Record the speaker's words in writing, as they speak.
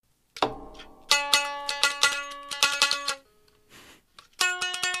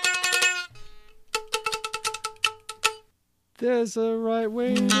There's a right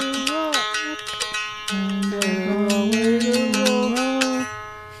way to rock. There's a wrong way to roll.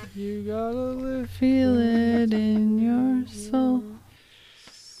 You gotta live. Feel it in your soul.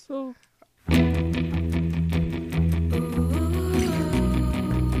 So.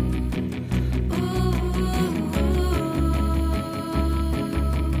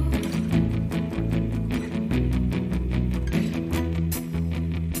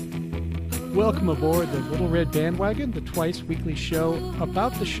 Welcome aboard the Little Red Bandwagon, the twice-weekly show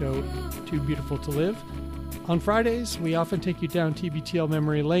about the show Too Beautiful to Live. On Fridays, we often take you down TBTL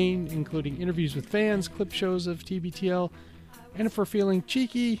memory lane, including interviews with fans, clip shows of TBTL, and if we're feeling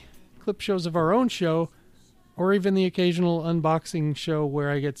cheeky, clip shows of our own show, or even the occasional unboxing show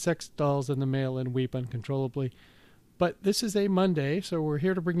where I get sex dolls in the mail and weep uncontrollably. But this is a Monday, so we're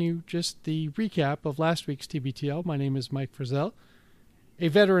here to bring you just the recap of last week's TBTL. My name is Mike Frizzell, a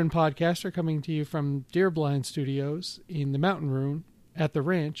veteran podcaster coming to you from Deer Blind Studios in the Mountain Room at the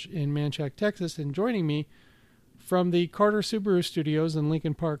ranch in Manchac, Texas. And joining me from the Carter Subaru Studios in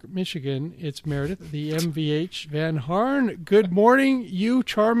Lincoln Park, Michigan, it's Meredith, the MVH Van Harn. Good morning, you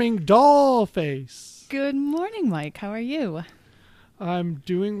charming doll face. Good morning, Mike. How are you? I'm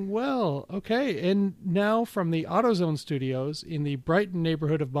doing well. Okay, and now from the AutoZone Studios in the Brighton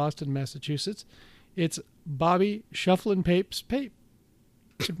neighborhood of Boston, Massachusetts, it's Bobby Shufflin' Papes Pape.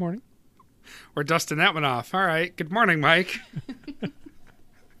 Good morning. We're dusting that one off. All right. Good morning, Mike.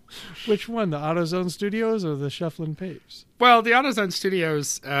 Which one, the AutoZone Studios or the Shufflin' Papes? Well, the AutoZone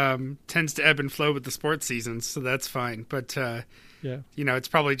Studios tends to ebb and flow with the sports seasons, so that's fine. But, yeah, you know, it's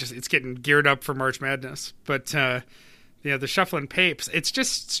probably just, it's getting geared up for March Madness. But, the Shufflin' Papes, it's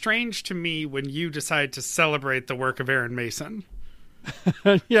just strange to me when you decide to celebrate the work of Aaron Mason.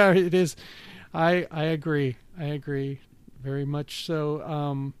 Yeah, it is. I agree. I agree. Very much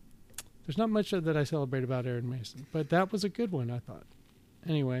so. There's not much that I celebrate about Aaron Mason, but that was a good one, I thought.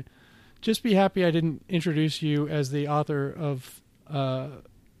 Anyway, just be happy I didn't introduce you as the author of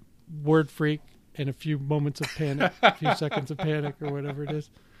Word Freak and a few moments of panic, a few seconds of panic, or whatever it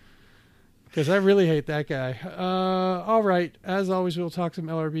is, because I really hate that guy. All right, as always, we'll talk some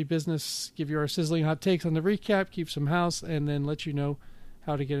LRB business, give you our sizzling hot takes on the recap, keep some house, and then let you know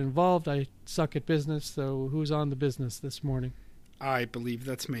how to get involved. I suck at business, so who's on the business this morning? I believe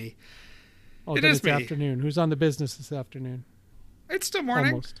that's me. Oh, it then is it's me. Afternoon. Who's on the business this afternoon? It's still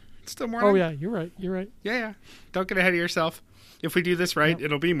morning. Almost. It's still morning. Oh, yeah, you're right. You're right. Yeah. Don't get ahead of yourself. If we do this right, Yep.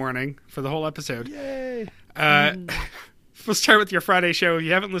 It'll be morning for the whole episode. Yay! We'll start with your Friday show. If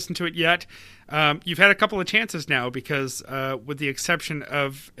you haven't listened to it yet, you've had a couple of chances now because with the exception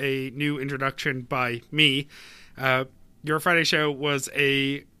of a new introduction by me, your Friday show was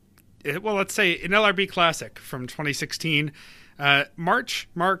let's say an LRB classic from 2016. March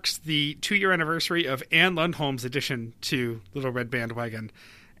marks the 2-year anniversary of Anne Lundholm's addition to Little Red Bandwagon.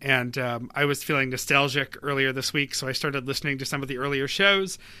 And I was feeling nostalgic earlier this week, so I started listening to some of the earlier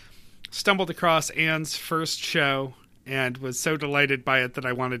shows, stumbled across Anne's first show, and was so delighted by it that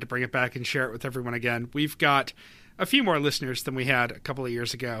I wanted to bring it back and share it with everyone again. We've got a few more listeners than we had a couple of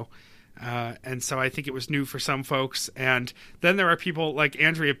years ago. And so I think it was new for some folks. And then there are people like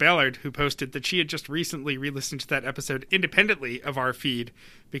Andrea Ballard who posted that she had just recently re-listened to that episode independently of our feed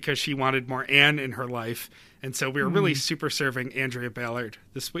because she wanted more Anne in her life. And so we were really super serving Andrea Ballard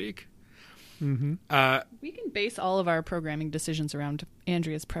this week. Mm-hmm. We can base all of our programming decisions around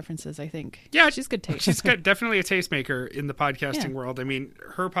Andrea's preferences, I think. Yeah, she's good taste. She's definitely a tastemaker in the podcasting Yeah. world. I mean,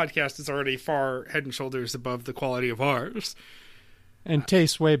 her podcast is already far head and shoulders above the quality of ours. And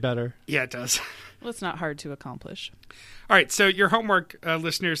tastes way better. Yeah, it does. Well, it's not hard to accomplish. All right, so your homework,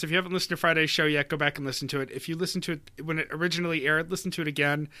 listeners, if you haven't listened to Friday's show yet, go back and listen to it. If you listened to it when it originally aired, listen to it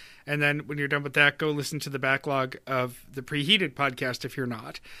again. And then when you're done with that, go listen to the backlog of the Preheated podcast if you're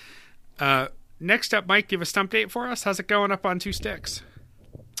not. Next up, Mike, do you have a stump date for us? How's it going up on Two Sticks?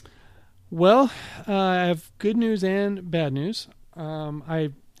 Well, I have good news and bad news.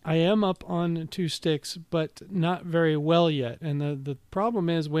 I am up on 2 sticks, but not very well yet. And the problem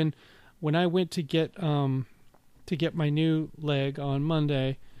is when I went to get my new leg on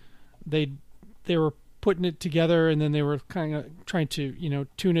Monday, they were putting it together, and then they were kind of trying to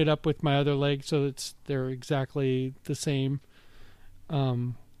tune it up with my other leg so they're exactly the same.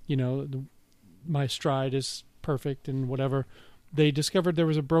 My stride is perfect and whatever. They discovered there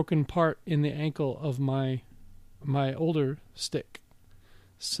was a broken part in the ankle of my older stick.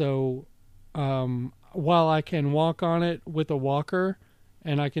 So while I can walk on it with a walker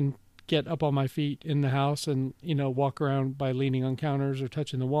and I can get up on my feet in the house and, walk around by leaning on counters or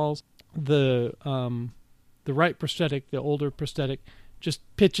touching the walls, the right prosthetic, the older prosthetic, just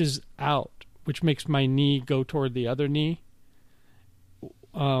pitches out, which makes my knee go toward the other knee.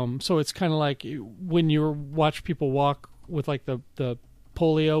 So it's kind of like when you watch people walk with like the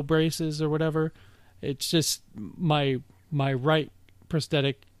polio braces or whatever. It's just my right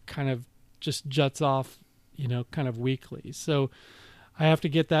prosthetic kind of just juts off, kind of weakly. So I have to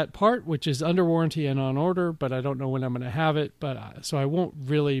get that part, which is under warranty and on order, but I don't know when I'm going to have it. But so I won't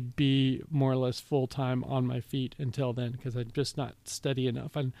really be more or less full time on my feet until then, because I'm just not steady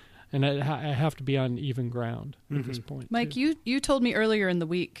enough, and I have to be on even ground at this point. Mike, you told me earlier in the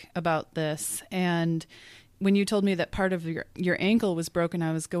week about this, and when you told me that part of your ankle was broken,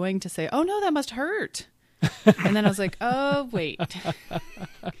 I was going to say, "Oh no, that must hurt." And then I was like, "Oh wait,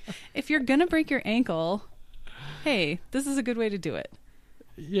 if you're gonna break your ankle, hey, this is a good way to do it."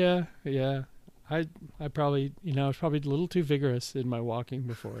 Yeah. I probably, I was probably a little too vigorous in my walking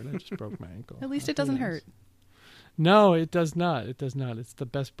before, and I just broke my ankle. At least it doesn't hurt. No, it does not. It does not. It's the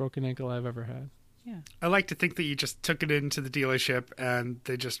best broken ankle I've ever had. Yeah. I like to think that you just took it into the dealership and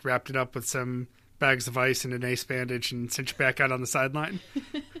they just wrapped it up with some bags of ice and an ace bandage and sent you back out on the sideline.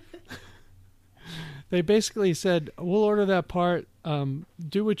 They basically said, "We'll order that part.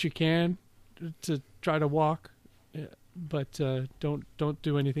 Do what you can to try to walk, but don't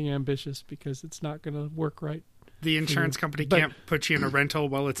do anything ambitious because it's not going to work right." The insurance company can't put you in a rental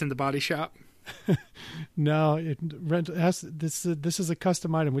while it's in the body shop. No, this is a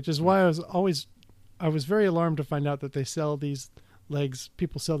custom item, which is why I was very alarmed to find out that they sell these legs.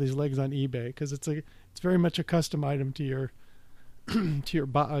 People sell these legs on eBay because it's very much a custom item to your to your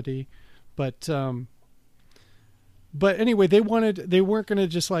body, But anyway, they weren't going to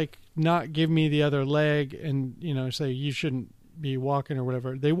just like not give me the other leg and, say you shouldn't be walking or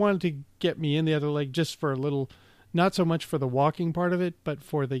whatever. They wanted to get me in the other leg just for a little, not so much for the walking part of it, but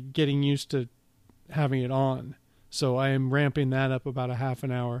for the getting used to having it on. So I am ramping that up about a half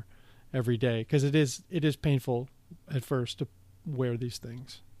an hour every day because it is painful at first to wear these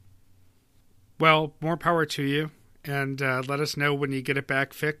things. Well, more power to you, and let us know when you get it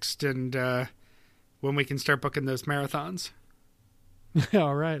back fixed and when we can start booking those marathons.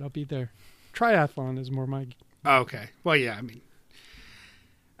 All right, I'll be there. Triathlon is more my... Oh, okay. Well, yeah, I mean...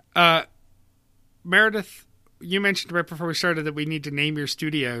 Meredith, you mentioned right before we started that we need to name your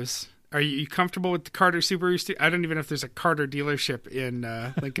studios. Are you comfortable with the Carter Subaru I don't even know if there's a Carter dealership in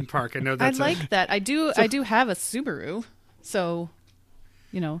Lincoln Park. I know that's... I like that. I do have a Subaru, so,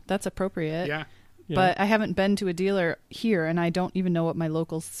 that's appropriate. Yeah. But I haven't been to a dealer here, and I don't even know what my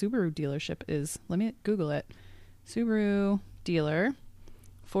local Subaru dealership is. Let me Google it. Subaru dealer,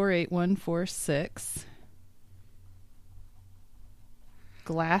 48146.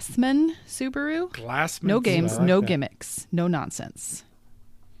 Glassman Subaru? Glassman? No games, like no that. gimmicks, no nonsense.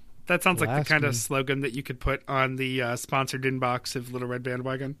 That sounds like the kind of Glassman. slogan that you could put on the sponsored inbox of Little Red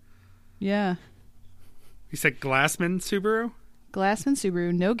Bandwagon. Yeah. You said Glassman Subaru? Glassman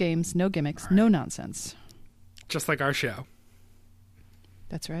Subaru, no games, no gimmicks, no nonsense. Just like our show.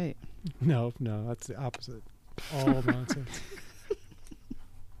 That's right. No, that's the opposite. All nonsense.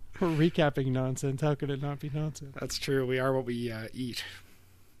 We're recapping nonsense. How could it not be nonsense? That's true. We are what we eat.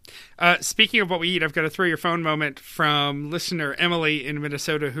 Speaking of what we eat, I've got a throw your phone moment from listener Emily in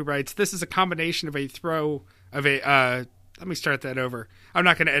Minnesota who writes, "This is a combination of let me start that over. I'm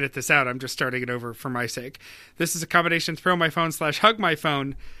not going to edit this out. I'm just starting it over for my sake. This is a combination throw my phone / hug my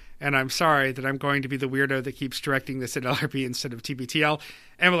phone, and I'm sorry that I'm going to be the weirdo that keeps directing this at LRB instead of TBTL.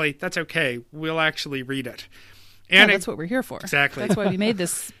 Emily, that's okay. We'll actually read it." Yeah, that's what we're here for. Exactly. That's why we made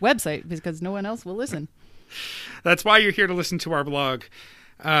this website, because no one else will listen. That's why you're here to listen to our blog.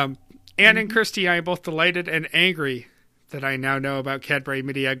 Anne and Christy, I am both delighted and angry that I now know about Cadbury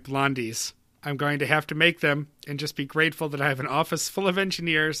Mini Egg Blondies. I'm going to have to make them and just be grateful that I have an office full of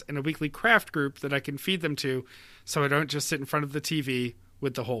engineers and a weekly craft group that I can feed them to so I don't just sit in front of the TV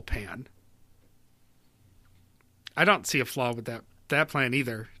with the whole pan. I don't see a flaw with that plan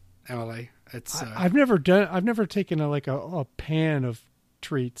either, Emily. It's I've never taken a pan of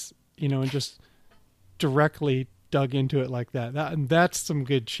treats, and just directly dug into it like that. That's some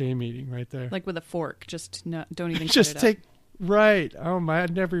good shame eating right there. Like with a fork, just don't even just cut it take right. Oh my!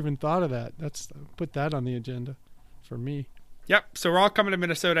 I'd never even thought of that. Put that on the agenda for me. Yep. So we're all coming to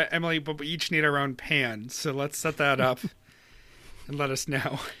Minnesota, Emily, but we each need our own pan. So let's set that up and let us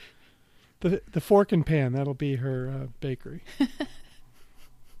know. The fork and pan, that'll be her bakery.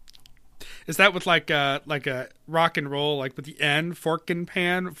 Is that with like a rock and roll, like with the N, fork and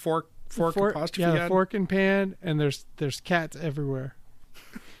pan, fork apostrophe yeah, N? fork and pan, and there's cats everywhere.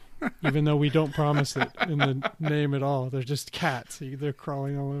 Even though we don't promise it in the name at all, they're just cats. They're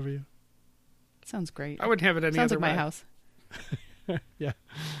crawling all over you. Sounds great. I wouldn't have it any Sounds other like my way. house. Yeah.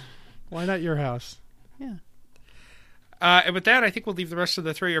 Why not your house? Yeah. And with that, I think we'll leave the rest of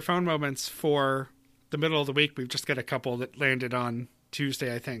the Throw Your Phone moments for the middle of the week. We've just got a couple that landed on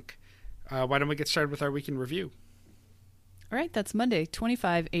Tuesday, I think. Why don't we get started with our week in review? All right, that's Monday,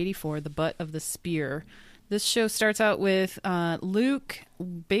 2584, The Butt of the Spear. This show starts out with Luke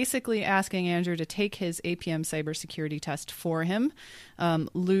basically asking Andrew to take his APM cybersecurity test for him.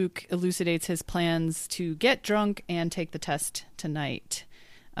 Luke elucidates his plans to get drunk and take the test tonight.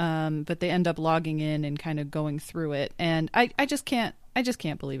 But they end up logging in and kind of going through it. And I just can't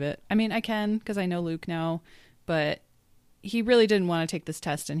believe it. I mean, I can because I know Luke now, but he really didn't want to take this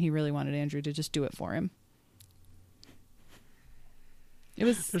test and he really wanted Andrew to just do it for him.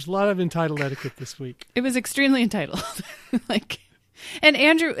 There's a lot of entitled etiquette this week. It was extremely entitled. And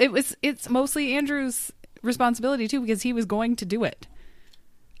Andrew, it's mostly Andrew's responsibility too, because he was going to do it.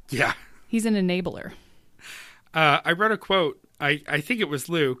 Yeah. He's an enabler. I wrote a quote. I think it was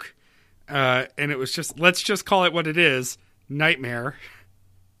Luke. And it was just, let's just call it what it is. Nightmare.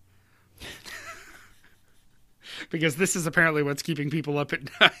 Because this is apparently what's keeping people up at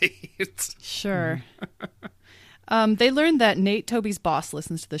night. Sure. They learned that Nate, Toby's boss,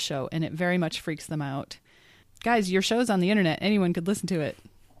 listens to the show, and it very much freaks them out. Guys, your show's on the internet. Anyone could listen to it.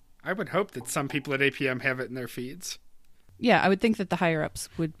 I would hope that some people at APM have it in their feeds. Yeah, I would think that the higher-ups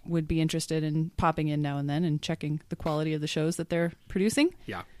would be interested in popping in now and then and checking the quality of the shows that they're producing.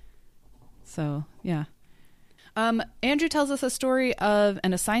 Yeah. So, yeah. Andrew tells us a story of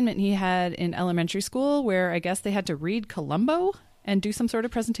an assignment he had in elementary school where I guess they had to read Columbo and do some sort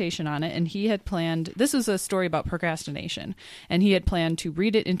of presentation on it. And he had planned, this was a story about procrastination, and he had planned to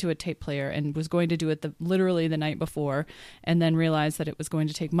read it into a tape player and was going to do it literally the night before, and then realized that it was going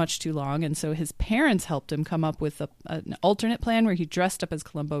to take much too long. And so his parents helped him come up with an alternate plan where he dressed up as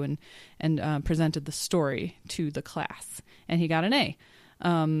Columbo and presented the story to the class. And he got an A.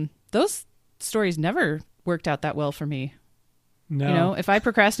 Those stories never worked out that well for me. No. You know, if I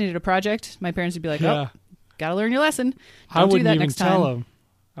procrastinated a project, my parents would be like, Yeah. oh, gotta learn your lesson. I Don't do wouldn't that even next tell time. him.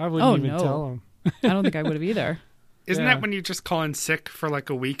 I wouldn't even no. tell him. I don't think I would have either. Isn't Yeah. that when you just call in sick for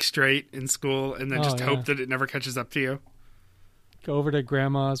like a week straight in school and then Oh, just yeah. hope that it never catches up to you? Go over to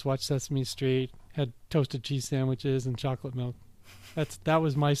grandma's, watch Sesame Street, had toasted cheese sandwiches and chocolate milk. That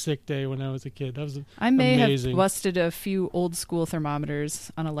was my sick day when I was a kid. That was I may amazing. have busted a few old school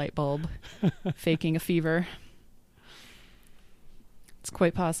thermometers on a light bulb, faking a fever. It's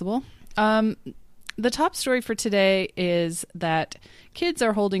quite possible. The top story for today is that kids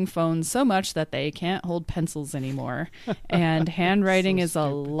are holding phones so much that they can't hold pencils anymore. And handwriting So is a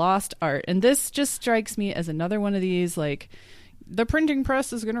stupid. lost art. And this just strikes me as another one of these, like, the printing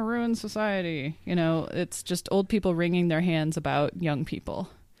press is going to ruin society. You know, it's just old people wringing their hands about young people.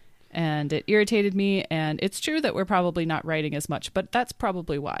 And it irritated me. And it's true that we're probably not writing as much, but that's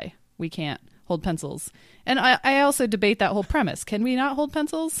probably why we can't hold pencils. And I also debate that whole premise. Can we not hold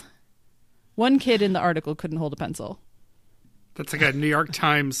pencils? One kid in the article couldn't hold a pencil. That's like a New York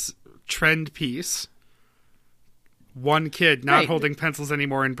Times trend piece. One kid not Right. holding pencils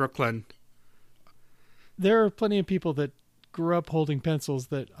anymore in Brooklyn. There are plenty of people that grew up holding pencils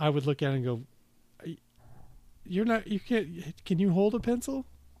that I would look at and go, can you hold a pencil?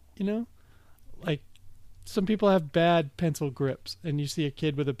 You know, like some people have bad pencil grips, and you see a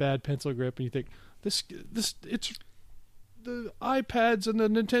kid with a bad pencil grip and you think it's the iPads and the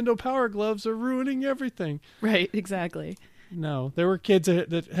Nintendo Power Gloves are ruining everything. Right, exactly. No, there were kids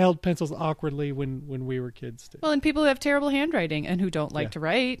that held pencils awkwardly when we were kids too. Well, and people who have terrible handwriting and who don't like Yeah. to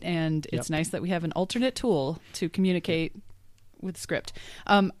write, and it's Yep. nice that we have an alternate tool to communicate with script.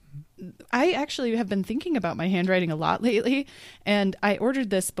 I actually have been thinking about my handwriting a lot lately, and I ordered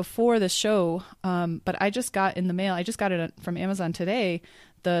this before the show, but I just got in the mail, I just got it from Amazon today,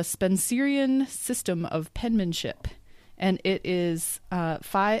 the Spencerian System of Penmanship. And it is I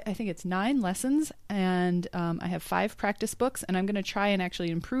think it's 9 lessons, and I have 5 practice books, and I'm going to try and actually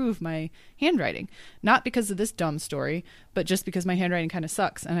improve my handwriting. Not because of this dumb story, but just because my handwriting kind of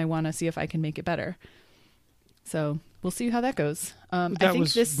sucks, and I want to see if I can make it better. So we'll see how that goes. That I think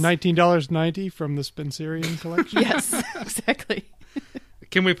was this $19.90 from the Spencerian collection. Yes, exactly.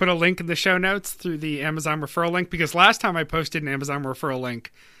 Can we put a link in the show notes through the Amazon referral link? Because last time I posted an Amazon referral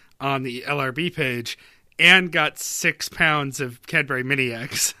link on the LRB page and got 6 pounds of Cadbury mini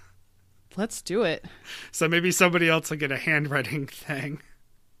eggs. Let's do it. So maybe somebody else will get a handwriting thing.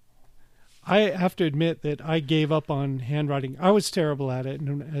 I have to admit that I gave up on handwriting. I was terrible at it,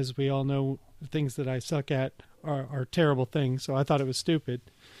 and as we all know, the things that I suck at are terrible things, so I thought it was stupid.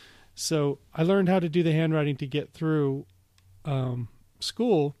 So I learned how to do the handwriting to get through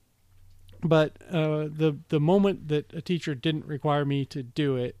school, but the moment that a teacher didn't require me to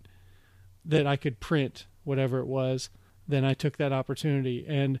do it, that I could print whatever it was, then I took that opportunity.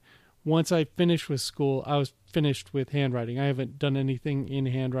 And once I finished with school, I was finished with handwriting. I haven't done anything in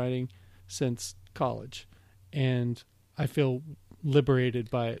handwriting since college. And I feel liberated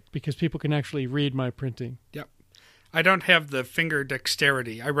by it because people can actually read my printing. Yep. I don't have the finger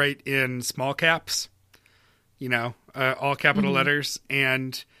dexterity. I write in small caps, all capital letters,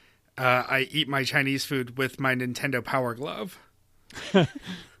 and I eat my Chinese food with my Nintendo Power Glove.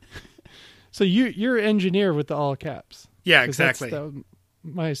 So you're an engineer with the all caps. Yeah, exactly.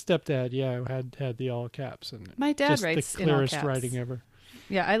 My stepdad, had the all caps, and my dad just writes the in all clearest caps. writing ever.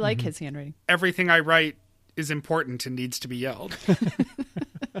 Yeah, I like his handwriting. Everything I write is important and needs to be yelled.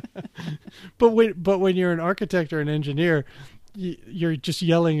 But when you're an architect or an engineer, you're just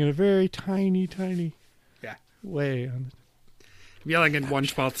yelling in a very tiny way. I'm yelling in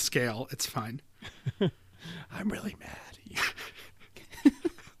 1/12 scale. It's fine. I'm really mad at you.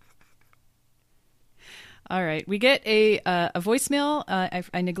 All right. We get a voicemail.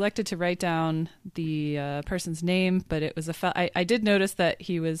 I neglected to write down the person's name, but it was I did notice that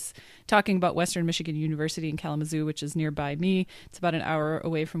he was talking about Western Michigan University in Kalamazoo, which is nearby me. It's about an hour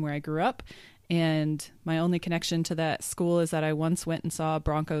away from where I grew up. And my only connection to that school is that I once went and saw a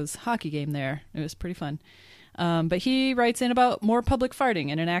Broncos hockey game there. It was pretty fun. But he writes in about more public farting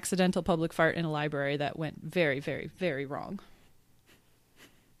and an accidental public fart in a library that went very, very, very wrong.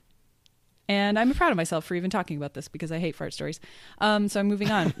 And I'm proud of myself for even talking about this because I hate fart stories. So I'm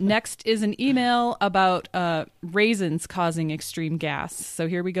moving on. Next is an email about raisins causing extreme gas. So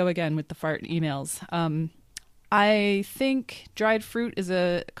here we go again with the fart emails. I think dried fruit is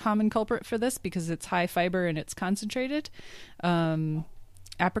a common culprit for this because it's high fiber and it's concentrated.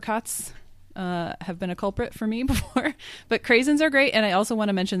 Apricots have been a culprit for me before. But craisins are great. And I also want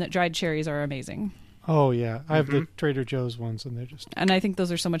to mention that dried cherries are amazing. Oh, yeah. I have the Trader Joe's ones, and they're just... And I think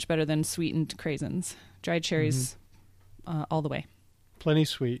those are so much better than sweetened craisins. Dried cherries, all the way. Plenty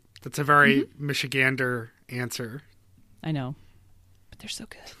sweet. That's a very Michigander answer. I know. But they're so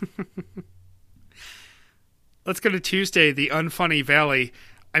good. Let's go to Tuesday, the Unfunny Valley.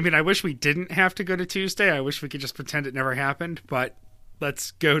 I mean, I wish we didn't have to go to Tuesday. I wish we could just pretend it never happened, but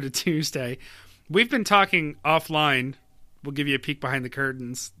let's go to Tuesday. We've been talking offline. We'll give you a peek behind the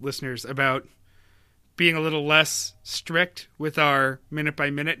curtains, listeners, about being a little less strict with our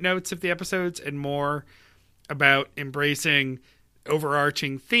minute-by-minute notes of the episodes and more about embracing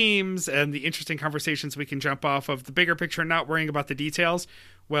overarching themes and the interesting conversations we can jump off of the bigger picture and not worrying about the details.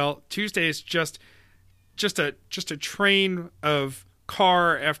 Well, Tuesday is just a train of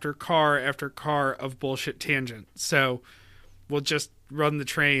car after car after car of bullshit tangent. So we'll just run the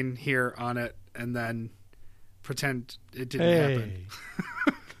train here on it and then pretend it didn't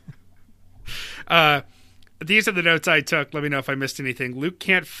happen. These are the notes I took. Let me know if I missed anything. Luke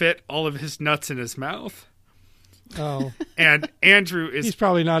can't fit all of his nuts in his mouth. Oh. And Andrew is... He's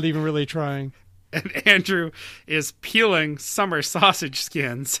probably not even really trying. And Andrew is peeling summer sausage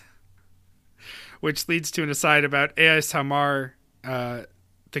skins, which leads to an aside about ASMR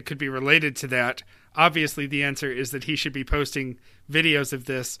that could be related to that. Obviously, the answer is that he should be posting videos of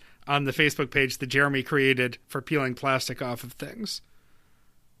this on the Facebook page that Jeremy created for peeling plastic off of things.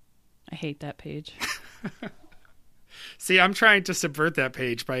 I hate that page. See, I'm trying to subvert that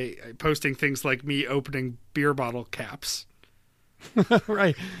page by posting things like me opening beer bottle caps.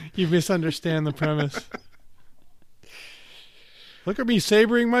 Right. You misunderstand the premise. Look at me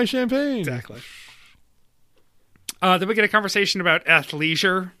savoring my champagne. Exactly. Then we get a conversation about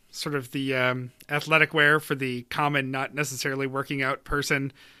athleisure, sort of the athletic wear for the common, not necessarily working out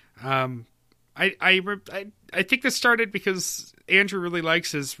person. I think this started because Andrew really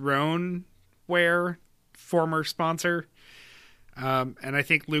likes his Rhone wear, former sponsor. And I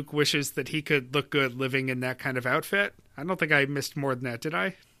think Luke wishes that he could look good living in that kind of outfit. I don't think I missed more than that, did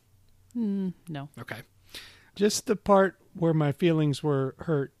I? No. Okay. Just the part where my feelings were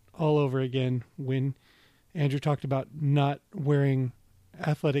hurt all over again when Andrew talked about not wearing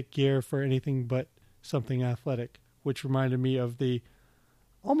athletic gear for anything but something athletic, which reminded me of the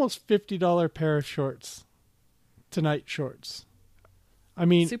almost $50 pair of shorts, Tonight shorts. I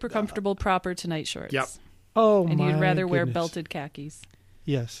mean, super comfortable, proper Tonight shorts. Yep. Oh, and my you'd rather wear goodness. belted khakis.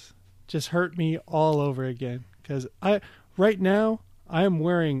 Yes. Just hurt me all over again. Because right now, I am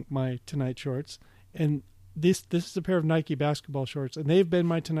wearing my Tonight shorts. And this is a pair of Nike basketball shorts. And they've been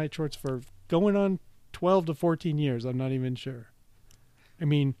my Tonight shorts for going on 12 to 14 years. I'm not even sure. I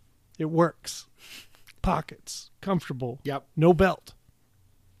mean, it works. Pockets. Comfortable. Yep. No belt.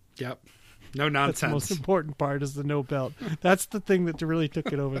 Yep. No nonsense. That's the most important part is the no belt. That's the thing that really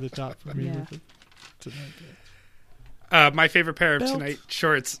took it over the top for me. Yeah. With the Tonight. My favorite pair of Belt. Tonight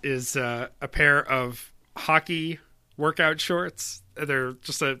shorts is a pair of hockey workout shorts. They're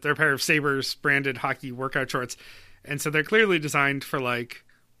just they're a pair of Sabres branded hockey workout shorts. And so they're clearly designed for like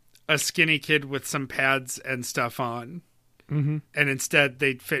a skinny kid with some pads and stuff on. Mm-hmm. And instead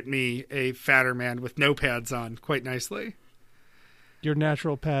they'd fit me, a fatter man with no pads on, quite nicely. Your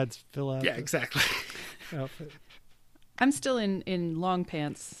natural pads fill out. Yeah, exactly. Outfit. I'm still in long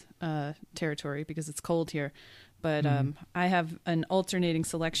pants territory because it's cold here. But I have an alternating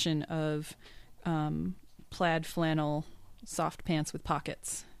selection of plaid flannel soft pants with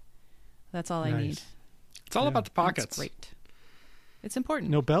pockets. That's all I need. It's all about the pockets. That's great. It's important.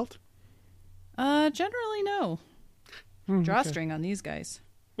 No belt? Generally, no. Drawstring on these guys.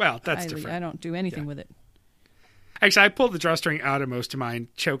 Well, that's different. I don't do anything with it. Actually, I pulled the drawstring out of most of mine,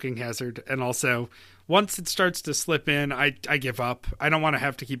 choking hazard, and also once it starts to slip in, I give up. I don't want to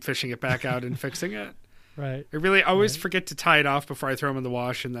have to keep fishing it back out and fixing it. Right. I really always forget to tie it off before I throw them in the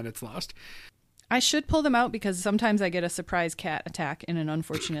wash, and then it's lost. I should pull them out because sometimes I get a surprise cat attack in an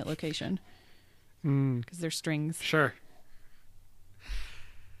unfortunate location. Because they're strings. Sure.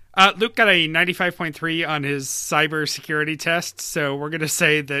 Luke got a 95.3 on his cyber security test, so we're going to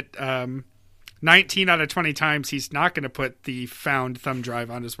say that 19 out of 20 times he's not going to put the found thumb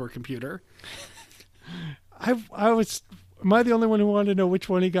drive on his work computer. Am I the only one who wanted to know which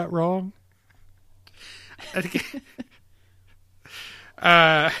one he got wrong? I think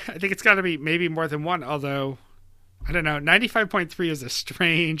it's got to be maybe more than one, although I don't know. 95.3 is a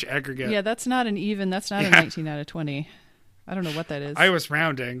strange aggregate. Yeah, that's not an even. That's not a 19 out of 20. I don't know what that is. I was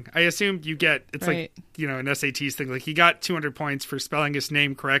rounding. I assumed you get, it's right. like, an SATs thing. Like he got 200 points for spelling his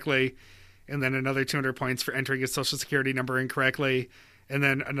name correctly, and then another 200 points for entering his social security number incorrectly, and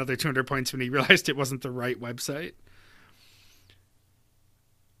then another 200 points when he realized it wasn't the right website.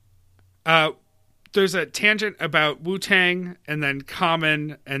 There's a tangent about Wu-Tang, and then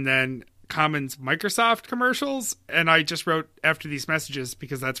Common, and then Common's Microsoft commercials, and I just wrote after these messages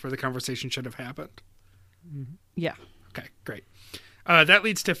because that's where the conversation should have happened. Yeah. Okay, great. That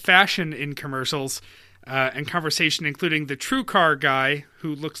leads to fashion in commercials and conversation, including the TrueCar guy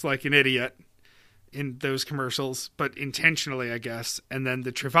who looks like an idiot in those commercials, but intentionally, I guess, and then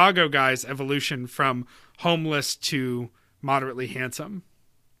the Trivago guy's evolution from homeless to moderately handsome.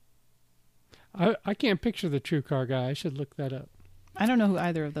 I can't picture the TrueCar guy. I should look that up. I don't know who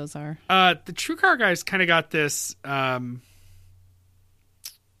either of those are. The TrueCar guy's kind of got this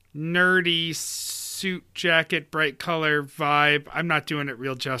nerdy suit jacket, bright color vibe. I'm not doing it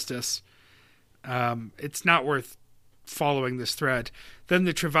real justice. It's not worth following this thread. Then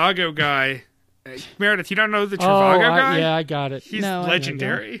the Trivago guy, Meredith, you don't know the Trivago guy? Yeah, I got it. He's No,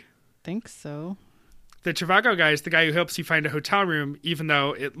 legendary. I think so. The Trivago guy is the guy who helps you find a hotel room, even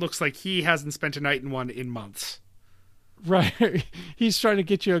though it looks like he hasn't spent a night in one in months. Right. He's trying to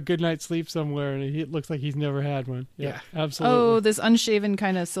get you a good night's sleep somewhere, and it looks like he's never had one. Yeah. Absolutely. Oh, this unshaven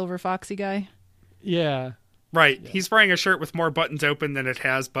kind of silver foxy guy? Yeah. Right. Yeah. He's wearing a shirt with more buttons open than it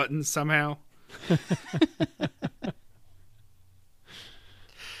has buttons somehow.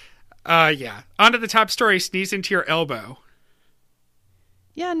 Yeah. On to the top story, sneeze into your elbow.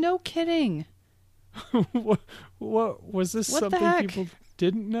 Yeah, no kidding. What was this? What the something heck? people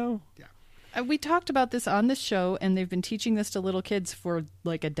didn't know? Yeah. We talked about this on this show, and they've been teaching this to little kids for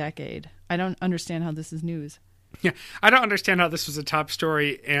like a decade. I don't understand how this is news. Yeah, I don't understand how this was a top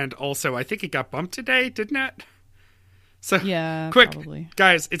story, and also I think it got bumped today, didn't it? So Yeah, quick, probably.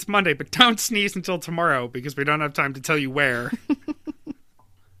 guys, it's Monday, but don't sneeze until tomorrow because we don't have time to tell you where.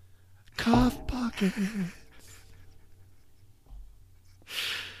 Cough pocket.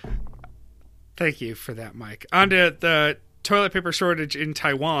 Thank you for that, Mike. On to the toilet paper shortage in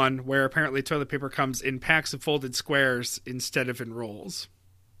Taiwan, where apparently toilet paper comes in packs of folded squares instead of in rolls.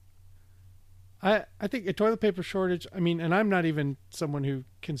 I think a toilet paper shortage, I mean, and I'm not even someone who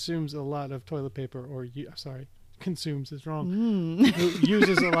consumes a lot of toilet paper, or consumes is wrong. Who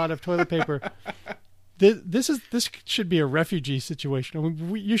uses a lot of toilet paper. This should be a refugee situation. I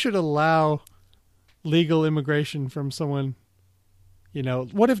mean, you should allow legal immigration from someone.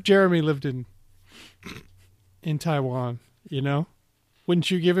 What if Jeremy lived in Taiwan?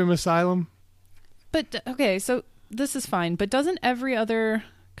 Wouldn't you give him asylum? But okay, so this is fine. But doesn't every other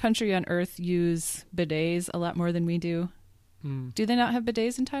country on Earth use bidets a lot more than we do? Do they not have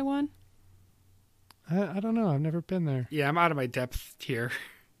bidets in Taiwan? I don't know. I've never been there. Yeah, I'm out of my depth here.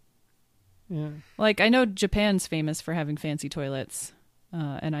 Yeah. Like, I know Japan's famous for having fancy toilets,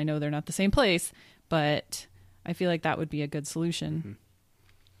 and I know they're not the same place, but I feel like that would be a good solution. Mm-hmm.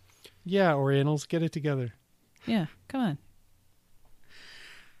 Yeah, Orientals, get it together. Yeah, come on.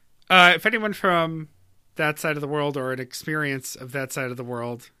 If anyone from that side of the world or an experience of that side of the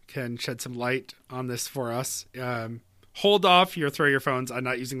world can shed some light on this for us, hold off your throw your phones on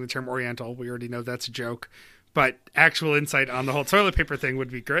not using the term Oriental. We already know that's a joke. But actual insight on the whole toilet paper thing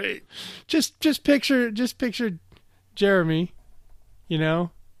would be great. Just picture Jeremy, and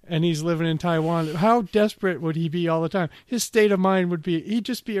he's living in Taiwan. How desperate would he be all the time? His state of mind would be, he'd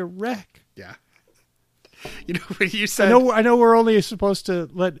just be a wreck. Yeah. What you said. I know we're only supposed to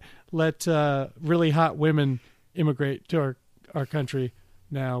let really hot women immigrate to our country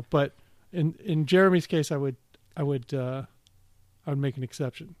now, but in Jeremy's case, I would make an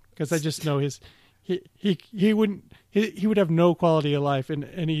exception because I just know he would have no quality of life in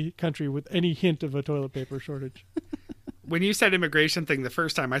any country with any hint of a toilet paper shortage. When you said immigration thing the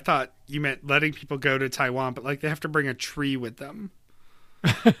first time, I thought you meant letting people go to Taiwan, but like they have to bring a tree with them.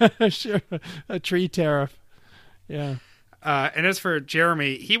 Sure, a tree tariff. Yeah. And as for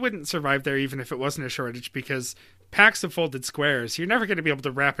Jeremy, he wouldn't survive there even if it wasn't a shortage because packs of folded squares, you're never going to be able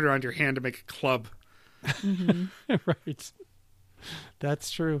to wrap it around your hand to make a club. Mm-hmm. Right.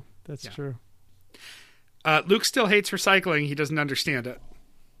 That's true. That's true. Luke still hates recycling. He doesn't understand it.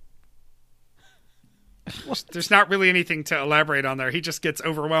 There's not really anything to elaborate on there. He just gets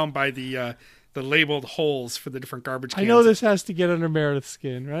overwhelmed by the labeled holes for the different garbage cans. I know this has to get under Meredith's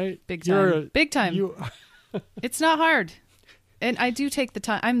skin, right? Big time. Big time. It's not hard. And I do take the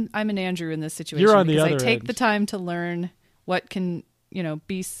time. I'm an Andrew in this situation. You're on the because other I take end. the time to learn what can,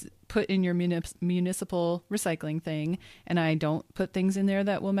 be put in your municipal recycling thing. And I don't put things in there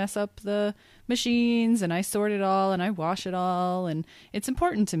that will mess up the machines. And I sort it all and I wash it all. And it's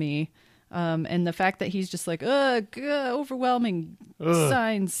important to me. And the fact that he's just like, overwhelming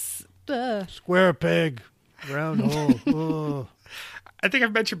signs. Square peg, round hole. I think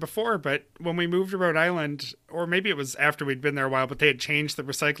I've mentioned before, but when we moved to Rhode Island, or maybe it was after we'd been there a while, but they had changed the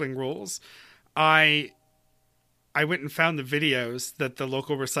recycling rules. I went and found the videos that the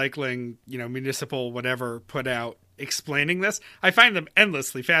local recycling, municipal whatever put out explaining this. I find them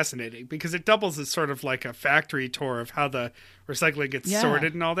endlessly fascinating because it doubles as sort of like a factory tour of how the recycling gets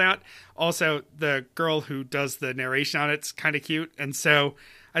sorted and all that. Also, the girl who does the narration on it's kind of cute. And so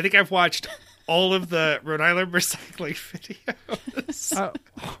I think I've watched all of the Rhode Island recycling videos.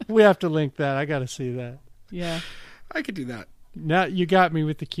 We have to link that. I got to see that. Yeah. I could do that. Now you got me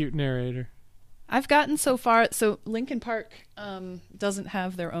with the cute narrator. I've gotten so far. So Lincoln Park doesn't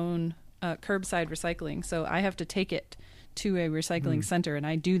have their own curbside recycling. So I have to take it to a recycling center. And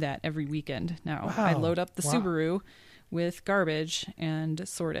I do that every weekend now. Wow. I load up the Subaru with garbage and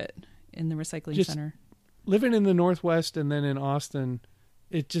sort it in the recycling center. Living in the Northwest and then in Austin,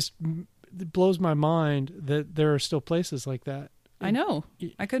 it blows my mind that there are still places like that. I know.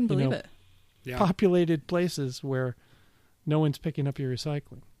 I couldn't believe it. Yeah. Populated places where no one's picking up your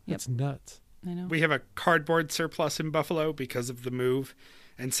recycling. That's nuts. I know. We have a cardboard surplus in Buffalo because of the move,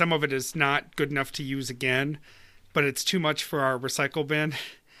 and some of it is not good enough to use again, but it's too much for our recycle bin.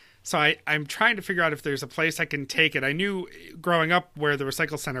 So I'm trying to figure out if there's a place I can take it. I knew growing up where the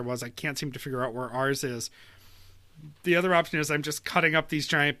recycle center was. I can't seem to figure out where ours is. The other option is I'm just cutting up these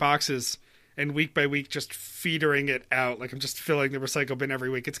giant boxes and week by week just feedering it out. Like I'm just filling the recycle bin every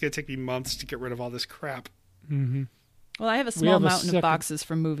week. It's going to take me months to get rid of all this crap. Mm-hmm. Well, I have a small mountain of boxes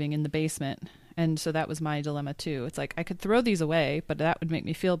from moving in the basement. And so that was my dilemma too. It's like I could throw these away, but that would make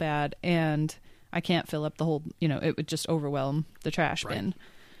me feel bad. And I can't fill up the whole, it would just overwhelm the trash bin.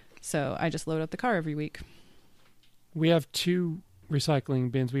 So I just load up the car every week. We have 2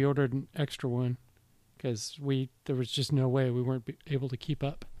 recycling bins. We ordered an extra one because there was just no way we weren't able to keep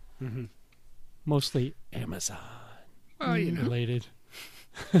up. Mm-hmm. Mostly Amazon related.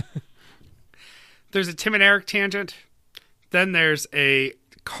 There's a Tim and Eric tangent. Then there's a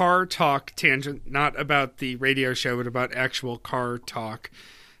car talk tangent, not about the radio show, but about actual car talk.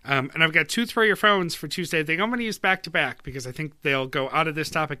 And I've got 2 throw your phones for Tuesday. I think I'm going to use back to back because I think they'll go out of this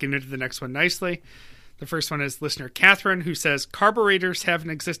topic and into the next one nicely. The first one is listener Catherine, who says carburetors haven't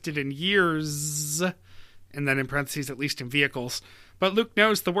existed in years, and then in parentheses, at least in vehicles. But Luke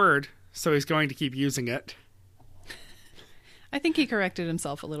knows the word, so he's going to keep using it. I think he corrected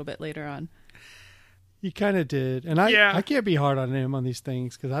himself a little bit later on. He kind of did, and I can't be hard on him on these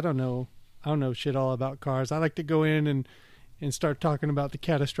things because I don't know shit all about cars. I like to go in and start talking about the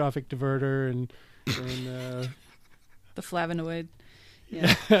catastrophic diverter and the flavonoid,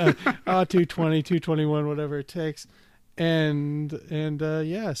 yeah, 220, 221, whatever it takes, and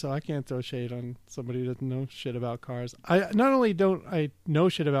so I can't throw shade on somebody who doesn't know shit about cars. I not only don't I know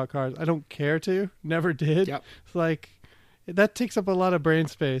shit about cars, I don't care to, never did. Yep. It's like that takes up a lot of brain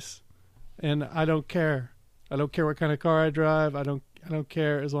space. And I don't care. I don't care what kind of car I drive. I don't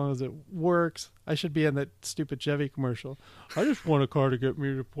care as long as it works. I should be in that stupid Chevy commercial. I just want a car to get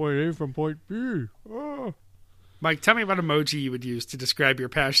me to point A from point B. Oh. Mike, tell me what emoji you would use to describe your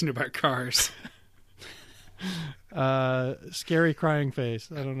passion about cars. Scary crying face.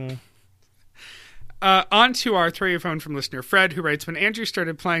 I don't know. On to our throw your phone from listener Fred, who writes, when Andrew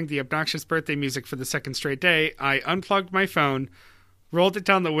started playing the obnoxious birthday music for the second straight day, I unplugged my phone, rolled it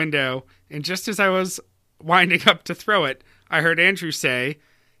down the window, and just as I was winding up to throw it, I heard Andrew say,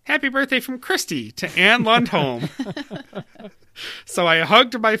 "Happy birthday from Christy" to Anne Lundholm. So I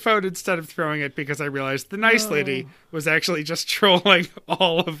hugged my phone instead of throwing it because I realized the nice lady was actually just trolling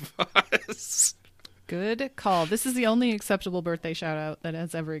all of us. Good call. This is the only acceptable birthday shout out that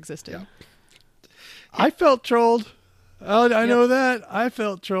has ever existed. Yeah. I felt trolled. Oh, I know that. I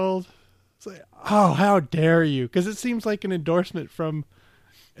felt trolled. It's like, oh, how dare you? Because it seems like an endorsement from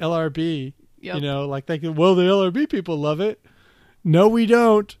LRB. Yep. You know, like the LRB people love it. No, we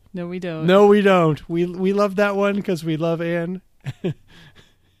don't. No, we don't. No, we don't. We love that one because we love Anne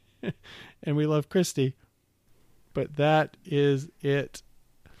and we love Christy. But that is it.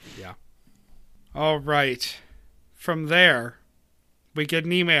 Yeah. All right. From there, we get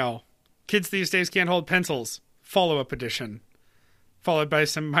an email. Kids these days can't hold pencils. Follow-up edition. Followed by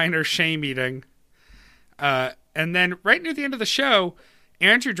some minor shame eating. And then right near the end of the show,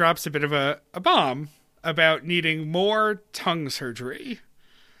 Andrew drops a bit of a bomb about needing more tongue surgery.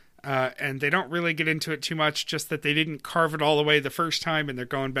 And they don't really get into it too much, just that they didn't carve it all away the first time and they're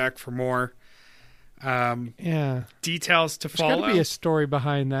going back for more. Yeah. Details to follow. There's got to be a story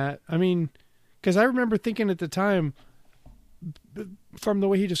behind that. I mean, because I remember thinking at the time, from the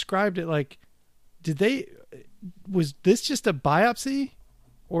way he described it, like, was this just a biopsy?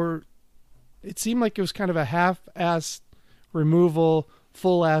 Or it seemed like it was kind of a half-ass removal,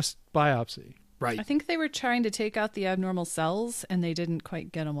 full-ass biopsy. Right. I think they were trying to take out the abnormal cells and they didn't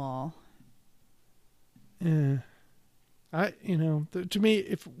quite get them all. Yeah. To me,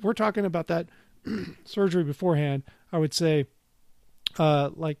 if we're talking about that surgery beforehand, I would say,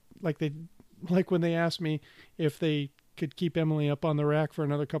 like when they asked me if they could keep Emily up on the rack for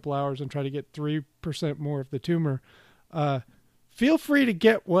another couple hours and try to get 3% more of the tumor, feel free to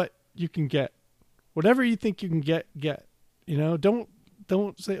get what you can get. Whatever you think you can get. You know, don't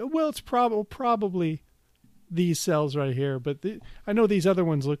say, oh, well, it's probably these cells right here, but I know these other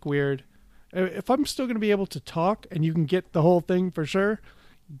ones look weird. If I'm still going to be able to talk and you can get the whole thing for sure,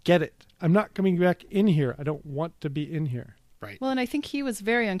 get it. I'm not coming back in here. I don't want to be in here. Right. Well, and I think he was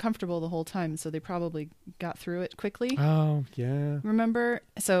very uncomfortable the whole time, so they probably got through it quickly. Oh, yeah. Remember?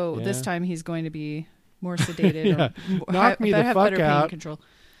 So Yeah. this time he's going to be more sedated. Yeah. Or Knock me the have fuck better pain out. control.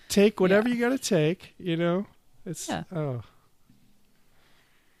 Take whatever Yeah. you got to take, you know? It's, Yeah. oh.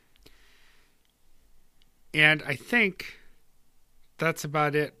 And I think that's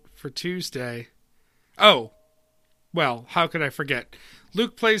about it for Tuesday. Oh, well, how could I forget?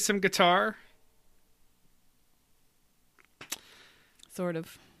 Luke plays some guitar. Sort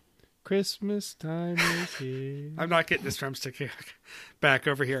of. Christmas time is here. I'm not getting this drumstick back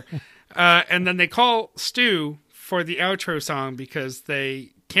over here. And then they call Stu for the outro song because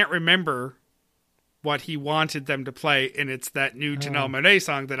they can't remember what he wanted them to play. And it's that new Janelle Monáe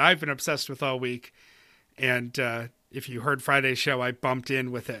song that I've been obsessed with all week. And if you heard Friday's show, I bumped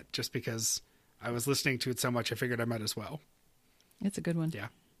in with it just because I was listening to it so much. I figured I might as well. It's a good one. Yeah,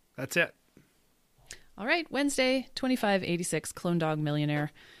 that's it. All right, Wednesday, 2586, Clone Dog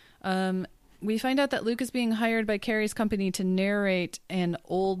Millionaire. We find out that Luke is being hired by Carrie's company to narrate an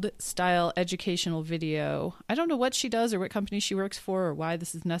old-style educational video. I don't know what she does or what company she works for or why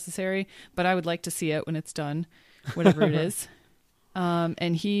this is necessary, but I would like to see it when it's done, whatever it is.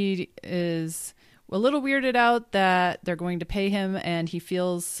 And he is a little weirded out that they're going to pay him, and he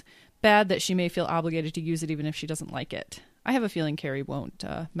feels bad that she may feel obligated to use it even if she doesn't like it. I have a feeling Carrie won't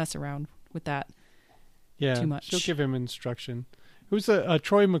mess around with that. Yeah, too much. she'll give him instruction. Who's a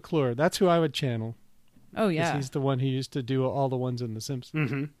Troy McClure? That's who I would channel. Oh, yeah. He's the one who used to do all the ones in The Simpsons.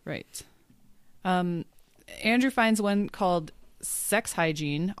 Mm-hmm. Right. Andrew finds one called Sex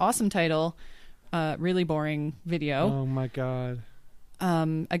Hygiene. Awesome title. Really boring video. Oh, my God.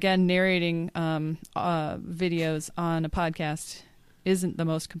 Again, narrating videos on a podcast isn't the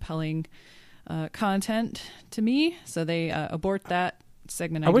most compelling content to me, so they abort that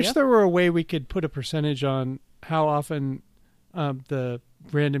segment I idea. wish there were a way we could put a percentage on how often the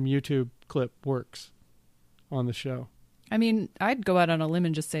random YouTube clip works on the show. I mean, I'd go out on a limb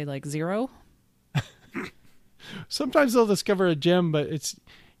and just say like 0. Sometimes they'll discover a gem, but it's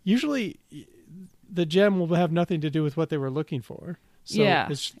usually the gem will have nothing to do with what they were looking for. So yeah,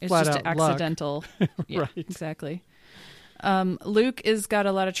 it's it's flat just out luck. accidental. Yeah, Right. exactly. Luke is got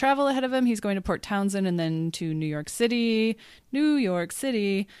a lot of travel ahead of him. He's going to Port Townsend and then to New York City,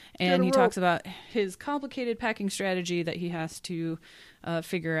 and he talks about his complicated packing strategy that he has to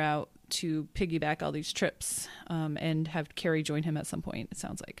figure out to piggyback all these trips and have Carrie join him at some point, it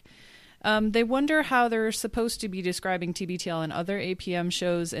sounds like. They wonder how they're supposed to be describing TBTL and other APM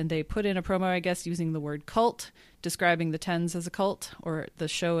shows, and they put in a promo, I guess, using the word cult, describing the Tens as a cult, or the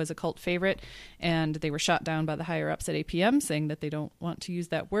show as a cult favorite, and they were shot down by the higher-ups at APM, saying that they don't want to use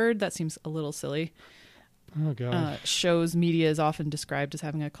that word. That seems a little silly. Oh, God. Shows media is often described as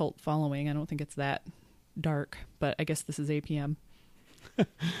having a cult following. I don't think it's that dark, but I guess this is APM.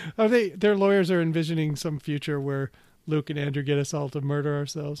 Their lawyers are envisioning some future where Luke and Andrew get us all to murder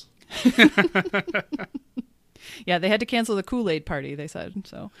ourselves. Yeah, they had to cancel the Kool-Aid party, they said.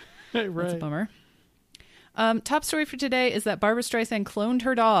 So right. That's a bummer. Top story for today is that Barbra Streisand cloned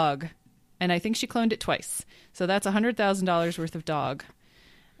her dog, and I think she cloned it twice. So that's $100,000 worth of dog.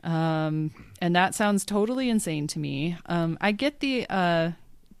 And that sounds totally insane to me. I get the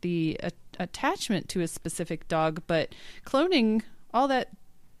attachment to a specific dog, but cloning, all that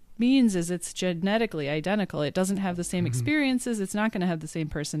means is it's genetically identical. It doesn't have the same experiences. It's not going to have the same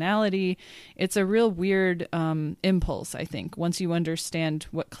personality. It's a real weird impulse, I think, once you understand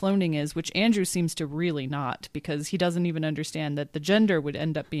what cloning is, which Andrew seems to really not, because he doesn't even understand that the gender would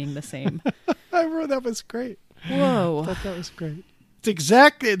end up being the same. That was great. Whoa. I thought that was great.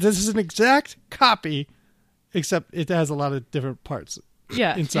 This is an exact copy, except it has a lot of different parts.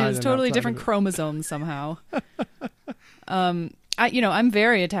 Yeah, inside it's totally different chromosomes somehow. I'm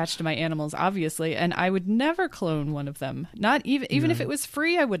very attached to my animals, obviously, and I would never clone one of them. Not even if it was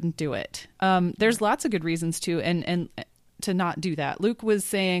free, I wouldn't do it. There's lots of good reasons to and to not do that. Luke was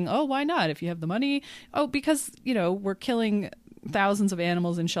saying, "Oh, why not? If you have the money." Oh, because we're killing thousands of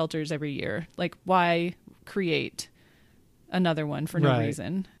animals in shelters every year. Like, why create another one for no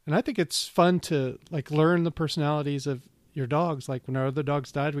reason? And I think it's fun to learn the personalities of your dogs. Like when our other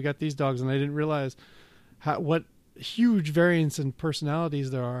dogs died, we got these dogs, and I didn't realize what huge variance in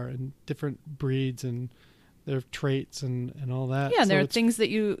personalities there are in different breeds and their traits and all that. Yeah, and there are things that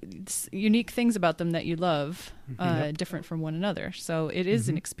unique things about them that you love, different from one another. So it is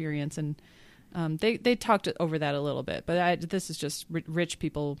an experience, and they talked over that a little bit, but this is just rich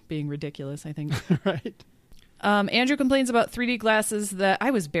people being ridiculous, I think. Right. Andrew complains about 3D glasses that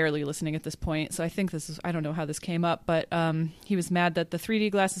I was barely listening at this point, so I think I don't know how this came up, but he was mad that the 3D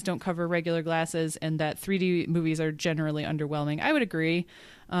glasses don't cover regular glasses and that 3D movies are generally underwhelming. I would agree.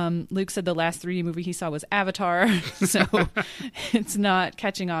 Luke said the last 3D movie he saw was Avatar, so it's not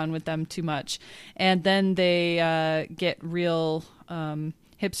catching on with them too much. And then they get real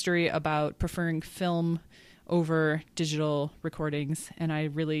hipstery about preferring film over digital recordings, and I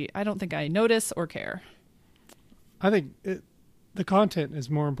don't think I notice or care. I think the content is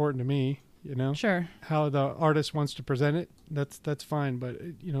more important to me, Sure. How the artist wants to present it, that's fine. But,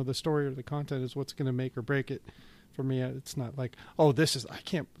 the story or the content is what's going to make or break it for me. It's not like, oh, this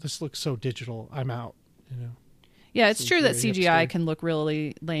looks so digital, I'm out, Yeah, it's true that CGI can look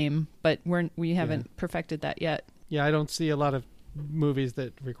really lame, but we haven't perfected that yet. Yeah, I don't see a lot of movies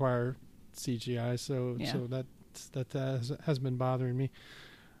that require CGI, so that has been bothering me.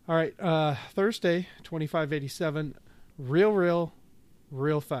 All right, Thursday, 2587, real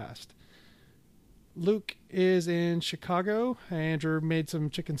fast. Luke is in Chicago. Andrew made some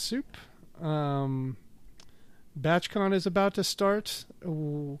chicken soup. BatchCon is about to start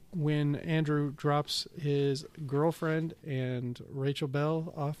when Andrew drops his girlfriend and Rachel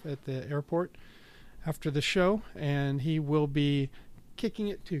Bell off at the airport after the show, and he will be kicking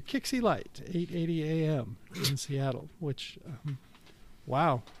it to Kixie Light, 8:80 a.m. in Seattle, which...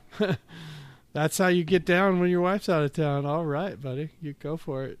 wow. That's how you get down when your wife's out of town. All right, buddy. You go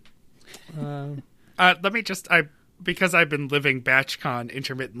for it. Let me just... because I've been living BatchCon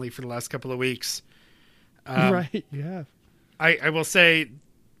intermittently for the last couple of weeks. Right, you have. I will say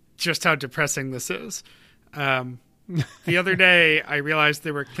just how depressing this is. The other day, I realized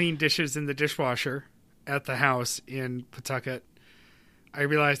there were clean dishes in the dishwasher at the house in Pawtucket. I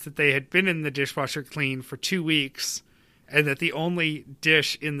realized that they had been in the dishwasher clean for 2 weeks, and that the only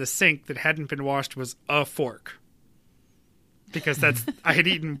dish in the sink that hadn't been washed was a fork. Because I had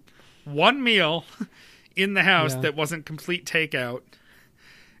eaten one meal in the house that wasn't complete takeout.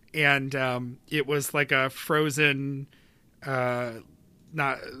 And it was like a frozen,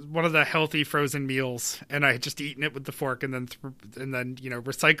 not one of the healthy frozen meals. And I had just eaten it with the fork and then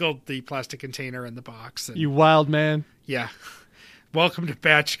recycled the plastic container in the box. And, you wild man. Yeah. Welcome to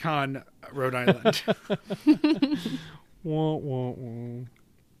BatchCon, Rhode Island. Wah, wah, wah.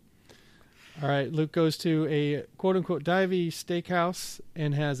 All right, Luke goes to a quote-unquote divey steakhouse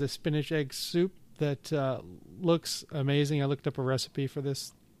and has a spinach egg soup that looks amazing. I looked up a recipe for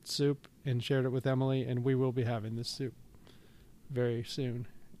this soup and shared it with Emily, and we will be having this soup very soon.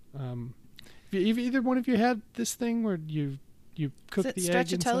 Have either one of you had this thing where you cook Is it the egg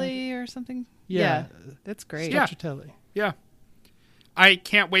stracciatella or something? Yeah. That's great. Yeah. Stracciatella. Yeah. I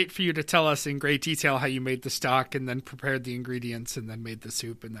can't wait for you to tell us in great detail how you made the stock and then prepared the ingredients and then made the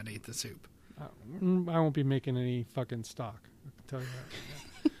soup and then ate the soup. I won't be making any fucking stock. I can tell you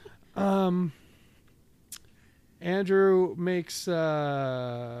that. Andrew makes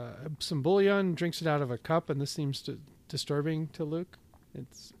some bouillon, drinks it out of a cup, and this seems disturbing to Luke.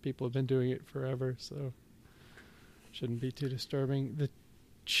 People have been doing it forever, so shouldn't be too disturbing. The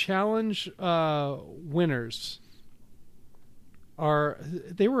challenge winners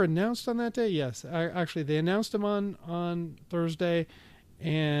they were announced on that day? Yes. Actually, they announced them on Thursday,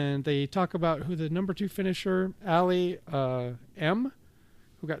 and they talk about who the number 2 finisher, Allie M.,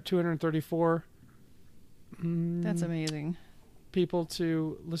 who got 234 That's amazing. people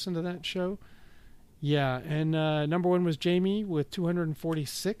to listen to that show. Yeah, and number 1 was Jamie with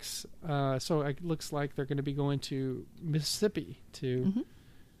 246. So it looks like they're going to be going to Mississippi to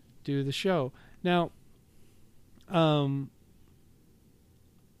do the show. Now, I'm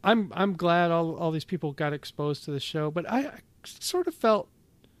glad all these people got exposed to the show, but I sort of felt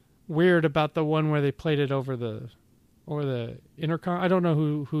weird about the one where they played it over the intercom. I don't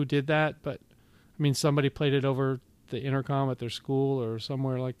know who did that, but I mean somebody played it over the intercom at their school or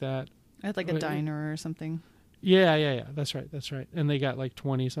somewhere like that. At like a diner or something. Yeah. That's right. And they got like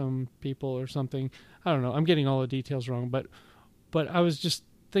 20 some people or something. I don't know. I'm getting all the details wrong, but I was just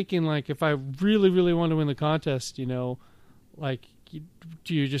thinking, like, if I really, really want to win the contest, like,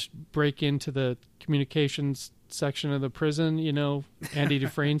 do you just break into the communications section of the prison, Andy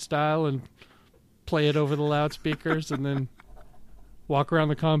Dufresne style, and play it over the loudspeakers and then walk around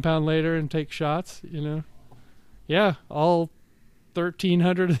the compound later and take shots, Yeah, all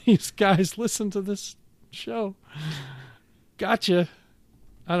 1,300 of these guys listen to this show. Gotcha.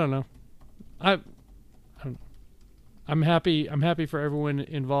 I don't know. I don't know. I'm happy for everyone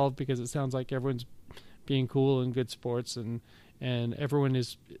involved because it sounds like everyone's being cool and good sports and everyone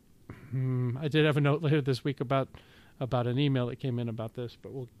is. I did have a note later this week about an email that came in about this,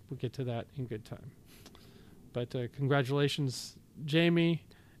 but we'll get to that in good time. But congratulations, Jamie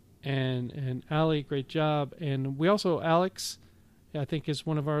and Allie, great job. And we also, Alex, I think is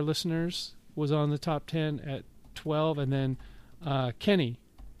one of our listeners, was on the top 10 at 12, and then Kenny,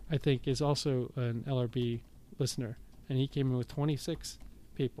 I think, is also an LRB listener, and he came in with 26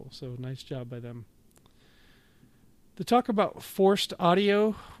 people. So nice job by them. The talk about forced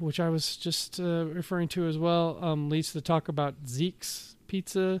audio, which I was just referring to as well, leads to the talk about Zeke's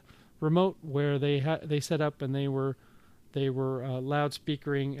Pizza remote, where they set up and they were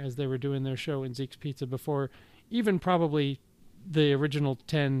loudspeakering as they were doing their show in Zeke's Pizza before even probably the original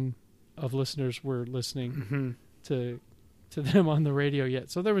 10 of listeners were listening to them on the radio yet.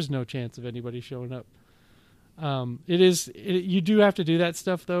 So there was no chance of anybody showing up. You do have to do that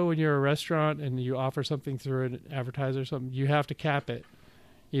stuff though when you're a restaurant and you offer something through an advertiser or something. You have to cap it,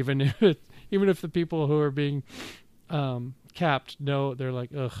 even if the people who are being capped know, they're like,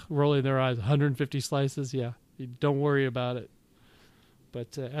 ugh, rolling their eyes. 150 slices, yeah, don't worry about it.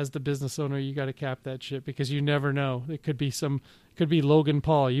 But as the business owner, you got to cap that shit because you never know. It could be Logan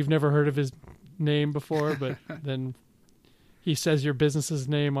Paul. You've never heard of his name before, but then he says your business's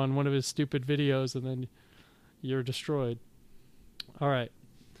name on one of his stupid videos, and then you're destroyed. All right.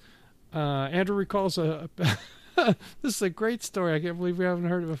 Andrew recalls this is a great story. I can't believe we haven't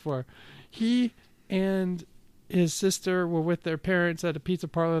heard it before. He and his sister were with their parents at a pizza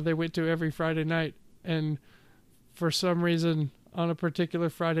parlor they went to every Friday night, and for some reason on a particular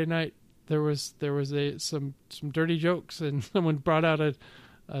Friday night there was some dirty jokes, and someone brought out a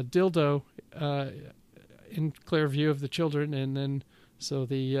dildo in clear view of the children, and then so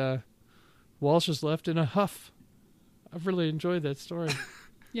the Walsh is left in a huff. I've really enjoyed that story.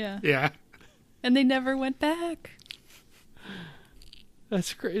 Yeah. And they never went back.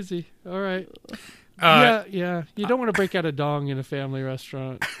 That's crazy. All right. Yeah. You don't want to break out a dong in a family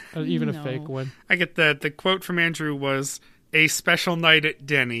restaurant, even a fake one. I get the quote from Andrew was a special night at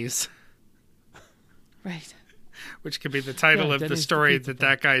Denny's. Right. Which could be the title of Denny's the story the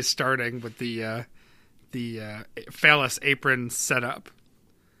that guy is starting with the phallus apron setup.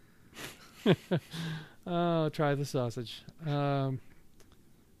 Oh, try the sausage.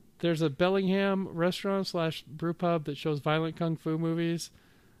 There's a Bellingham restaurant / brew pub that shows violent kung fu movies.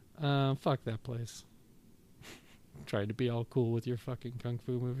 Fuck that place. Trying to be all cool with your fucking kung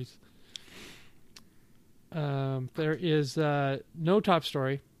fu movies. There is no top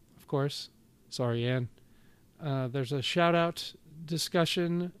story, of course. Sorry, Anne. There's a shout-out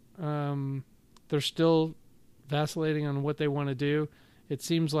discussion. They're still vacillating on what they want to do. It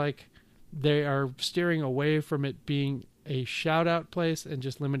seems like they are steering away from it being a shout-out place and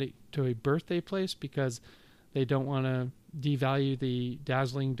just limit it to a birthday place because they don't want to devalue the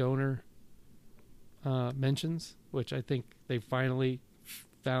dazzling donor mentions, which I think they finally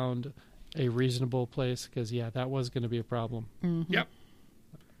found a reasonable place because, yeah, that was going to be a problem. Mm-hmm. Yep.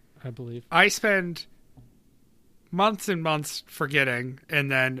 I believe. I spend months and months forgetting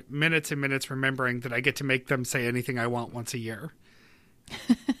and then minutes and minutes remembering that I get to make them say anything I want once a year.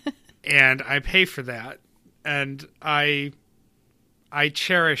 And I pay for that. And I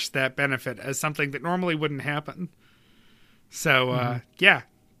cherish that benefit as something that normally wouldn't happen. So, yeah,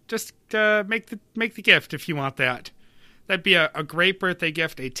 just make the gift if you want that. That'd be a great birthday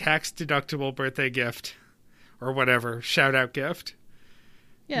gift, a tax-deductible birthday gift, or whatever, shout-out gift.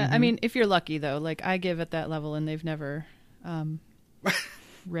 Yeah, I mean, if you're lucky, though, like I give at that level and they've never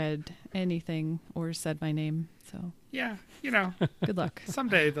read anything or said my name. So Yeah, good luck.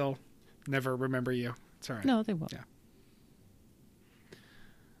 someday they'll never remember you. It's all right. No, they won't. Yeah.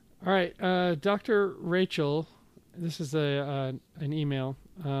 All right, Dr. Rachel, this is an email.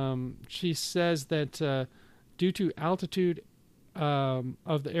 She says that due to altitude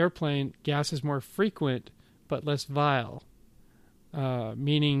of the airplane, gas is more frequent but less vile,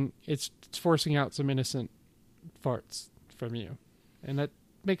 meaning it's forcing out some innocent farts from you. And that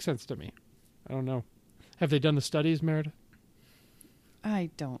makes sense to me. I don't know. Have they done the studies, Meredith?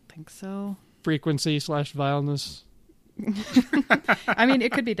 I don't think so. Frequency/vileness? I mean,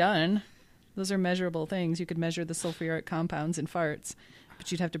 it could be done. Those are measurable things. You could measure the sulfuric compounds in farts,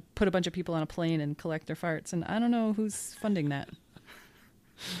 but you'd have to put a bunch of people on a plane and collect their farts. And I don't know who's funding that.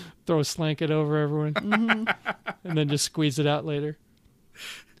 Throw a slanket over everyone, and then just squeeze it out later.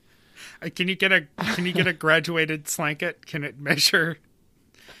 Can you get a graduated slanket? Can it measure?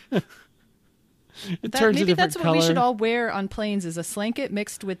 It turns a maybe different that's color. what we should all wear on planes is a slanket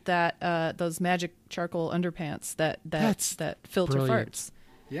mixed with that those magic charcoal underpants that filter brilliant. farts.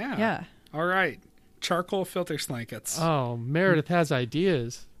 Yeah. Yeah. All right. Charcoal filter slankets. Oh, Meredith has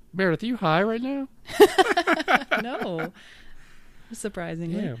ideas. Meredith, are you high right now? No.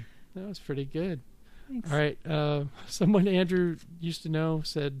 Surprisingly. Yeah, that was pretty good. Thanks. All right. Someone Andrew used to know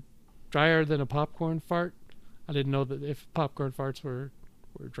said drier than a popcorn fart. I didn't know that if popcorn farts were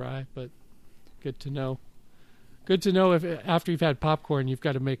dry, but good to know. Good to know if after you've had popcorn, you've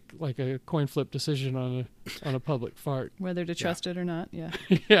got to make like a coin flip decision on a public fart. Whether to trust it or not, yeah.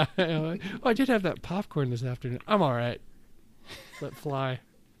 Yeah. Oh, I did have that popcorn this afternoon. I'm all right. Let fly.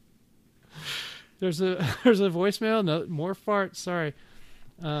 There's a voicemail. No more farts. Sorry.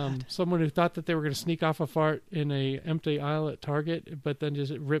 Someone who thought that they were going to sneak off a fart in a empty aisle at Target, but then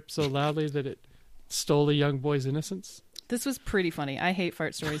just it ripped so loudly that it stole a young boy's innocence. This was pretty funny. I hate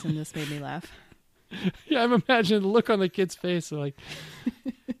fart stories, and this made me laugh. Yeah, I'm imagining the look on the kid's face. Like,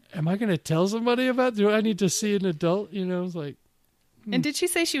 am I going to tell somebody about? Do I need to see an adult? It's like. And did she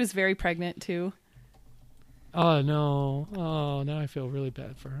say she was very pregnant too? Oh no! Oh, now I feel really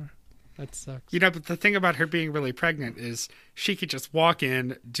bad for her. That sucks. But the thing about her being really pregnant is she could just walk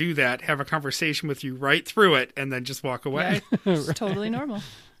in, do that, have a conversation with you right through it, and then just walk away. It's totally normal.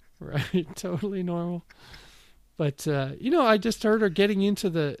 Right, totally normal. But I just heard her getting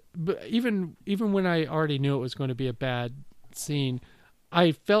into even when I already knew it was going to be a bad scene,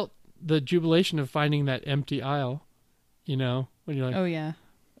 I felt the jubilation of finding that empty aisle. When you're like, oh yeah.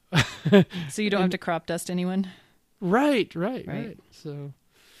 So you don't have to crop dust anyone. Right. So,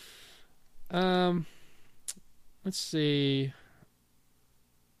 let's see.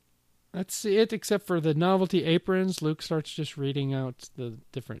 That's it, except for the novelty aprons. Luke starts just reading out the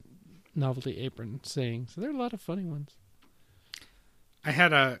different novelty apron sayings. So there are a lot of funny ones. I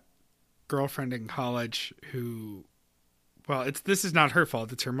had a girlfriend in college who, this is not her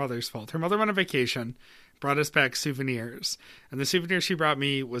fault. It's her mother's fault. Her mother went on vacation, brought us back souvenirs. And the souvenir she brought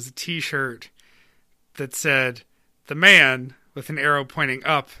me was a t-shirt that said, "The man," with an arrow pointing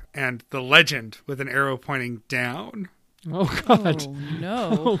up, and "The legend," with an arrow pointing down. Oh, God. Oh, no.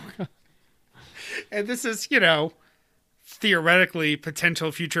 Oh, God. And this is, theoretically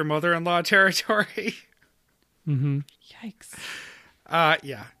potential future mother-in-law territory. Mm-hmm. Yikes.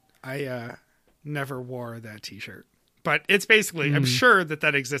 Yeah. I never wore that t-shirt. But it's basically, I'm sure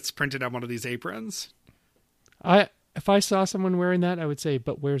that exists printed on one of these aprons. If I saw someone wearing that, I would say,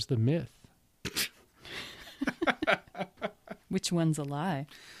 but where's the myth? Which one's a lie?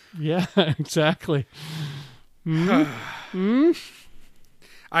 Yeah, exactly. I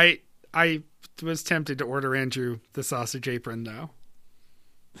was tempted to order Andrew the sausage apron, though.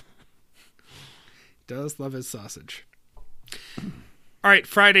 Does love his sausage. All right,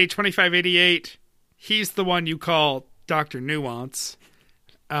 Friday, 2588. He's the one you call Dr. Nuance.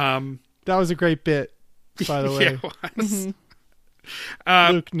 That was a great bit, by the way. Yeah, it was.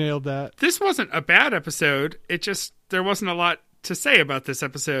 Luke nailed that. This wasn't a bad episode. It just, there wasn't a lot to say about this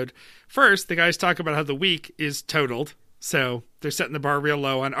episode. First, the guys talk about how the week is totaled. So they're setting the bar real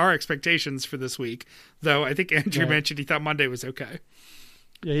low on our expectations for this week. Though I think Andrew mentioned he thought Monday was okay.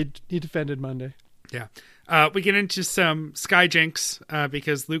 Yeah, he defended Monday. Yeah. We get into some Skyjinx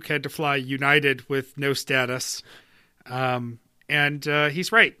because Luke had to fly United with no status. And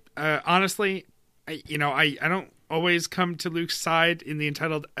he's right. Honestly, I don't always come to Luke's side in the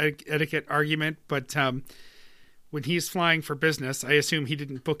entitled etiquette argument, but when he's flying for business, I assume he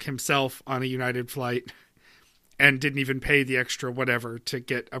didn't book himself on a United flight and didn't even pay the extra whatever to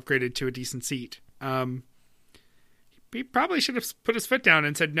get upgraded to a decent seat. He probably should have put his foot down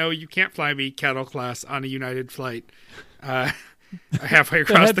and said, no, you can't fly me cattle class on a United flight halfway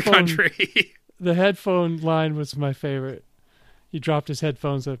across the country. The headphone line was my favorite. He dropped his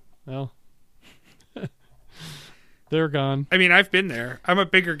headphones up. Well, they're gone. I mean, I've been there. I'm a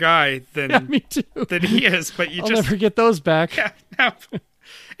bigger guy than me too. Than he is, but I'll never get those back. Yeah, no.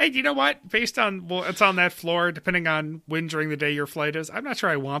 Hey, you know what? Based on it's on that floor, depending on when during the day your flight is, I'm not sure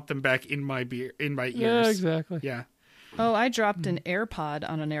I want them back in my ears. Yeah, exactly. Yeah. Oh, I dropped an AirPod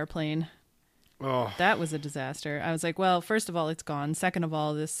on an airplane. Oh, that was a disaster. I was like, well, first of all, it's gone. Second of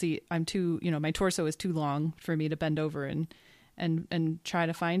all, this seat, I'm too, my torso is too long for me to bend over and try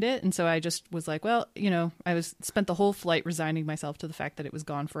to find it. And so I just was like, well, I spent the whole flight resigning myself to the fact that it was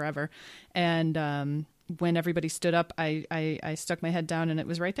gone forever. And when everybody stood up, I stuck my head down and it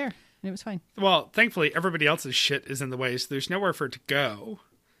was right there and it was fine. Well, thankfully, everybody else's shit is in the way, so there's nowhere for it to go.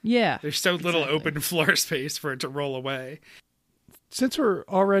 Yeah. There's so little open floor space for it to roll away. Since we're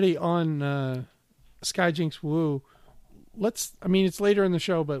already on Skyjinx Woo, it's later in the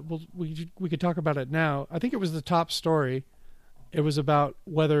show, but we could talk about it now. I think it was the top story. It was about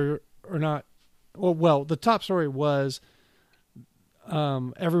whether or not, well, the top story was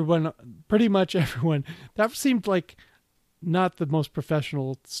pretty much everyone. That seemed like not the most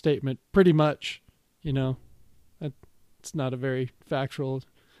professional statement. Pretty much, it's not a very factual.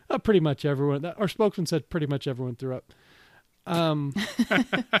 Pretty much everyone. Our spokesman said pretty much everyone threw up.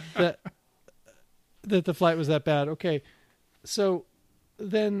 That the flight was that bad. Okay, so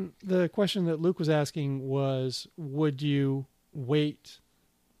then the question that Luke was asking was, would you wait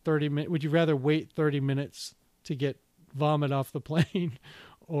 30 minutes? Would you rather wait 30 minutes to get vomit off the plane,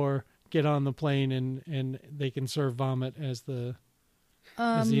 or get on the plane and they can serve vomit as the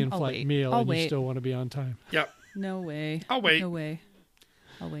in-flight meal, and you still want to be on time? Yep. No way. I'll wait. No way.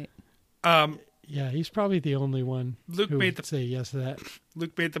 I'll wait. Yeah, he's probably the only one who would say yes to that.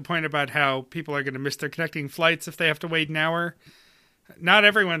 Luke made the point about how people are going to miss their connecting flights if they have to wait an hour. Not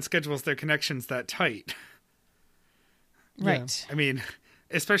everyone schedules their connections that tight. Right. I mean,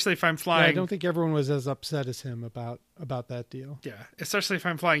 especially if I'm flying... Yeah, I don't think everyone was as upset as him about that deal. Yeah, especially if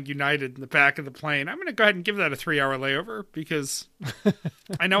I'm flying United in the back of the plane. I'm going to go ahead and give that a 3-hour layover because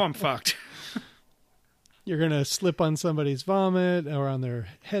I know I'm fucked. You're going to slip on somebody's vomit or on their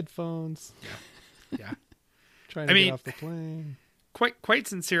headphones. Yeah. Trying to get off the plane. Quite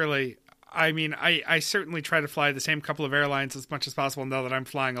sincerely, I certainly try to fly the same couple of airlines as much as possible now that I'm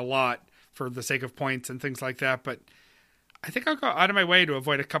flying a lot for the sake of points and things like that. But I think I'll go out of my way to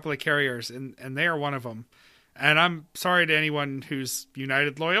avoid a couple of carriers, and they are one of them. And I'm sorry to anyone who's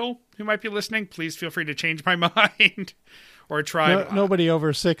United loyal who might be listening. Please feel free to change my mind or try. Nobody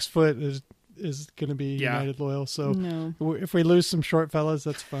over 6 foot is going to be United loyal. So if we lose some short fellas,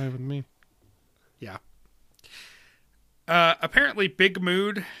 that's fine with me. Yeah. Apparently Big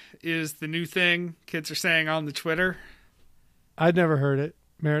Mood is the new thing kids are saying on the Twitter. I'd never heard it.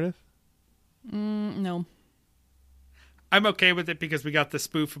 Meredith? No. I'm okay with it because we got the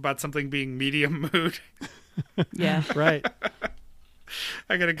spoof about something being medium mood. Yeah. Right.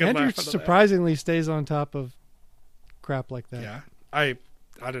 I got a good Andrew laugh out of surprisingly stays on top of crap like that. Yeah. I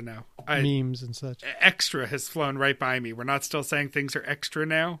don't know. Memes and such. Extra has flown right by me. We're not still saying things are extra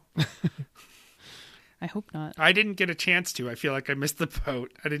now. I hope not. I didn't get a chance to. I feel like I missed the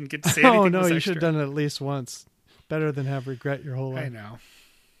boat. I didn't get to say anything. Oh, no, you extra. should have done it at least once. Better than have regret your whole life. I know.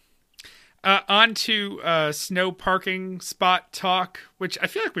 On to snow parking spot talk, which I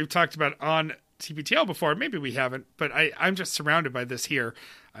feel like we've talked about on TBTL before. Maybe we haven't, but I'm just surrounded by this here.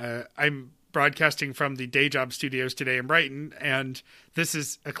 I'm broadcasting from the Day Job Studios today in Brighton, and this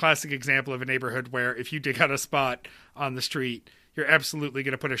is a classic example of a neighborhood where if you dig out a spot on the street, you're absolutely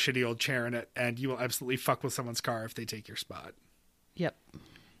going to put a shitty old chair in it, and you will absolutely fuck with someone's car if they take your spot. Yep.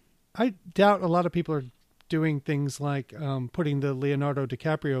 I doubt a lot of people are doing things like putting the Leonardo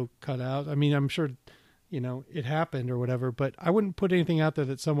DiCaprio cutout. I mean, I'm sure, it happened or whatever, but I wouldn't put anything out there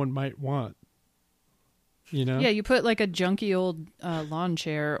that someone might want. Yeah, you put like a junky old lawn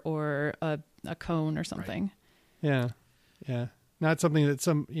chair or a cone or something. Right. Yeah. Not something that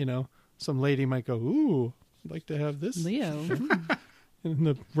some lady might go, ooh, I'd like to have this. Leo. In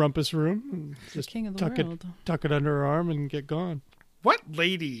the rumpus room. Just king of the world. Tuck it under her arm and get gone. What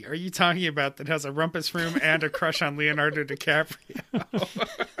lady are you talking about that has a rumpus room and a crush on Leonardo DiCaprio?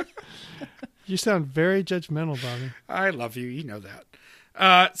 You sound very judgmental, Bobby. I love you. You know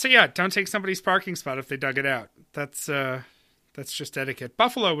that. So yeah, don't take somebody's parking spot if they dug it out. That's just etiquette.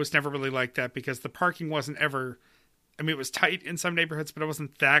 Buffalo was never really like that because the parking wasn't ever, it was tight in some neighborhoods, but it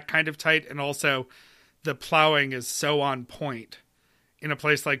wasn't that kind of tight. And also the plowing is so on point in a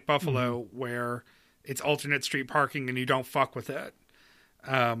place like Buffalo where it's alternate street parking and you don't fuck with it.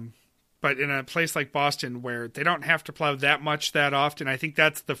 But in a place like Boston where they don't have to plow that much that often, I think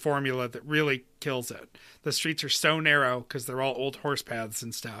that's the formula that really kills it. The streets are so narrow because they're all old horse paths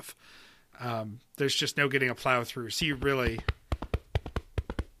and stuff. There's just no getting a plow through. So you really...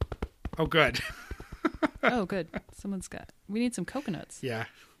 Oh, good. Oh, good. We need some coconuts. Yeah.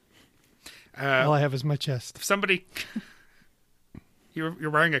 All I have is my chest. If somebody... You're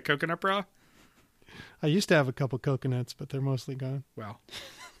wearing a coconut bra? I used to have a couple coconuts, but they're mostly gone. Well,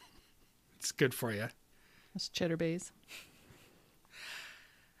 it's good for you. That's cheddar bays.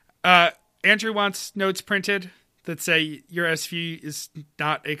 Andrew wants notes printed that say your SUV is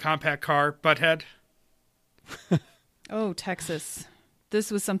not a compact car, butthead. Oh, Texas.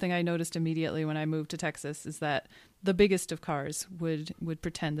 This was something I noticed immediately when I moved to Texas, is that the biggest of cars would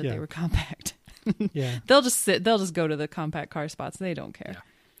pretend that they were compact. Yeah. They'll just go to the compact car spots. They don't care. Yeah.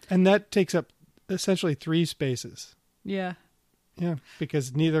 And that takes up essentially 3 spaces. Yeah. Yeah,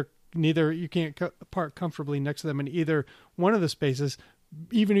 because neither you can't park comfortably next to them in either one of the spaces,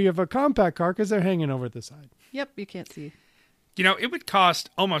 even if you have a compact car, because they're hanging over the side. Yep, you can't see. It would cost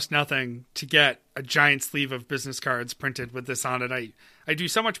almost nothing to get a giant sleeve of business cards printed with this on it. I do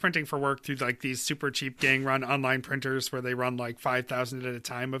so much printing for work through like these super cheap gang run online printers where they run like 5,000 at a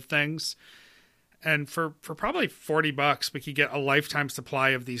time of things. And for probably $40, we could get a lifetime supply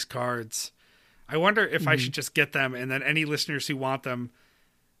of these cards. I wonder if I should just get them, and then any listeners who want them,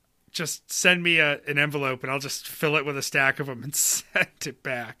 just send me an envelope, and I'll just fill it with a stack of them and send it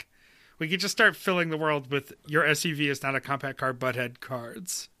back. We could just start filling the world with your SUV is not a compact car butthead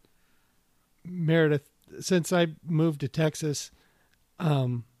cards. Meredith, since I moved to Texas,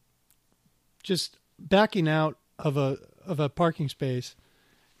 just backing out of a parking space,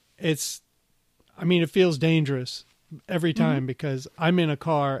 it feels dangerous every time because I'm in a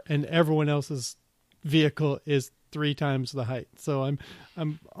car and everyone else's vehicle is 3 times the height. So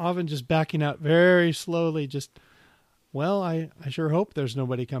I'm often just backing out very slowly. I sure hope there's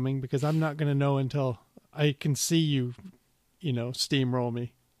nobody coming because I'm not going to know until I can see you, steamroll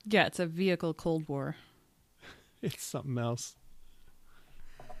me. Yeah, it's a vehicle Cold War. It's something else.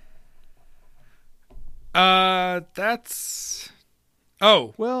 That's...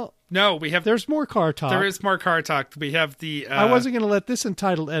 Oh. Well... No, we have... There's more car talk. There is more car talk. We have the... I wasn't going to let this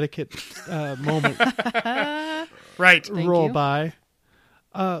entitled etiquette moment right. roll by.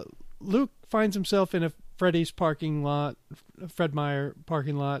 Luke finds himself in a Freddy's parking lot, Fred Meyer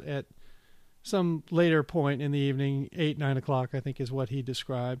parking lot at some later point in the evening, 8, 9 o'clock, I think is what he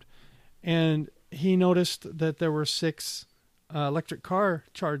described. And he noticed that there were 6 electric car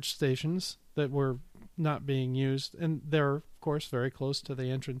charge stations that were not being used. And they're, of course, very close to the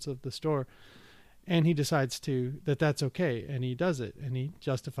entrance of the store. And he decides that's okay. And he does it and he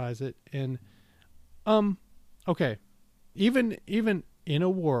justifies it. And, okay. Even in a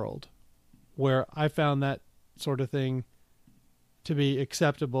world where I found that sort of thing to be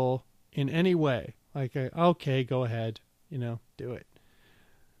acceptable in any way, like, okay, go ahead, do it.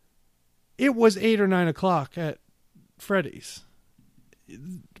 It was 8 or 9 o'clock at Freddy's.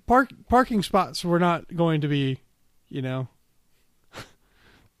 Parking spots were not going to be,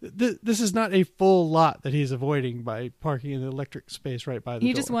 this is not a full lot that he's avoiding by parking in the electric space right by the door.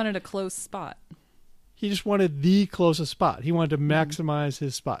 He just wanted a close spot. He just wanted the closest spot. He wanted to maximize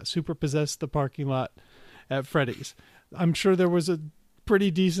his spot, superpossess the parking lot at Freddy's. I'm sure there was a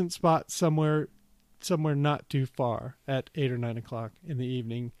pretty decent spot somewhere not too far at 8 or 9 o'clock in the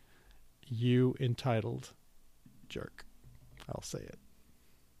evening. You entitled jerk. I'll say it.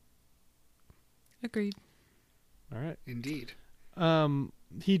 Agreed. All right. Indeed.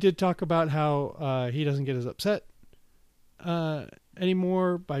 He did talk about how he doesn't get as upset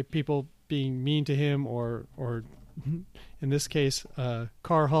anymore by people being mean to him or in this case,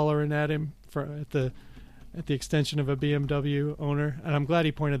 car hollering at him at the extension of a BMW owner. And I'm glad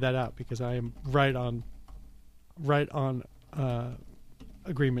he pointed that out because I am right on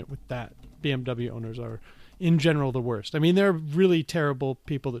agreement with that. BMW owners are, in general, the worst. I mean, they're really terrible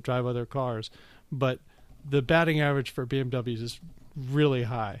people that drive other cars, but the batting average for BMWs is really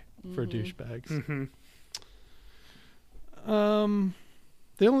high for douchebags. Mm-hmm.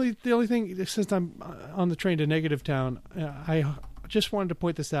 The only thing, since I'm on the train to Negative Town, I just wanted to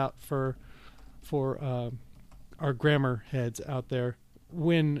point this out for our grammar heads out there.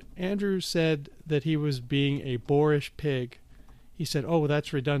 When Andrew said that he was being a boorish pig, he said, "Oh,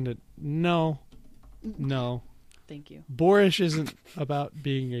 that's redundant." No. Thank you. Boorish isn't about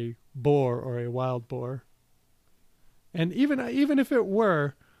being a boar or a wild boar. And even if it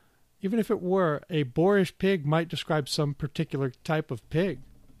were, a boorish pig might describe some particular type of pig.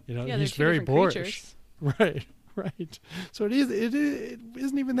 You know, Yeah, he's they're two very different boorish. creatures. Right. So it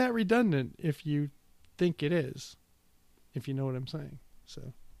isn't even that redundant if you think it is, if you know what I'm saying.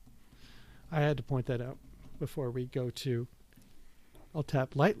 So I had to point that out before we go to. I'll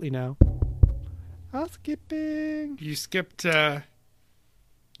tap lightly now. Housekeeping. You skipped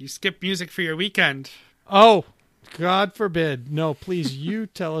music for your weekend. Oh, God forbid. No, please, you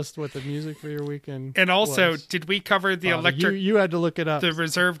tell us what the music for your weekend And also, was. did we cover the electric... You had to look it up. The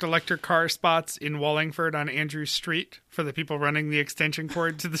reserved electric car spots in Wallingford on Andrews Street for the people running the extension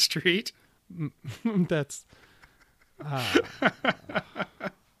cord to the street? That's...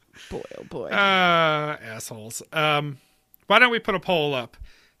 Boy, oh boy. Assholes. Why don't we put a poll up?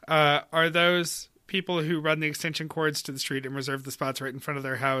 Are those people who run the extension cords to the street and reserve the spots right in front of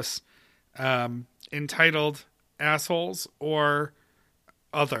their house entitled assholes or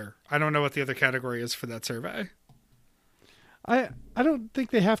other? I don't know what the other category is for that survey. I don't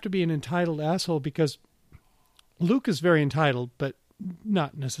think they have to be an entitled asshole because Luke is very entitled, but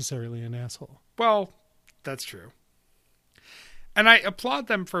not necessarily an asshole. Well, that's true. And I applaud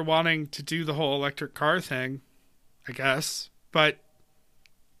them for wanting to do the whole electric car thing, I guess, but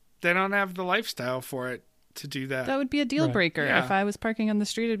they don't have the lifestyle for it to do that. That would be a deal Right. breaker. Yeah. If I was parking on the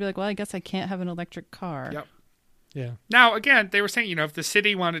street, I'd be like, well, I guess I can't have an electric car. Yep. Yeah. Now, again, they were saying, if the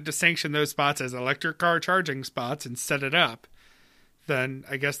city wanted to sanction those spots as electric car charging spots and set it up, then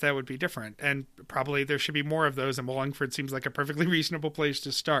I guess that would be different. And probably there should be more of those, and Wallingford seems like a perfectly reasonable place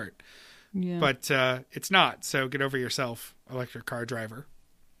to start. Yeah. But it's not, so get over yourself, electric car driver.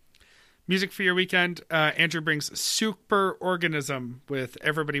 Music for your weekend, Andrew brings Superorganism with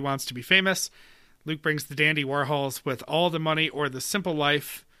Everybody Wants to Be Famous. Luke brings the Dandy Warhols with All the Money or the Simple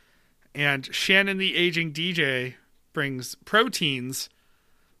Life. And Shannon the Aging DJ brings Proteins,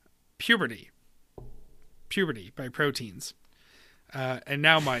 Puberty by Proteins. And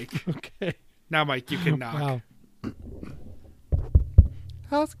now, Mike. Okay. Now, Mike, you can knock. Wow.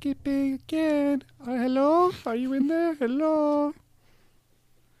 Housekeeping again. Hello? Are you in there? Hello?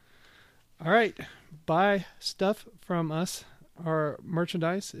 All right. Buy stuff from us. Our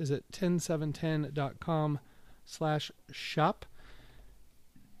merchandise is at 10710.com/shop.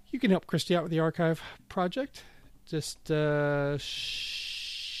 You can help Christy out with the archive project. Just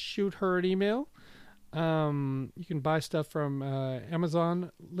shoot her an email. You can buy stuff from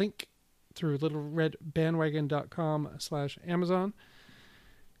Amazon. Link through littleredbandwagon.com/Amazon.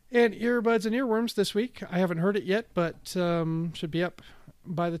 And earbuds and earworms this week. I haven't heard it yet, but should be up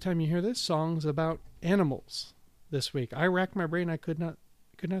by the time you hear this. Songs about animals this week. I racked my brain. I could not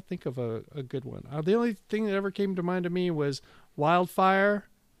think of a good one. The only thing that ever came to mind to me was Wildfire,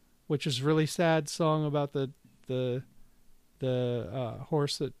 which is a really sad song about the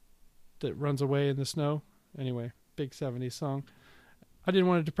horse that runs away in the snow. Anyway, big 70s song. I didn't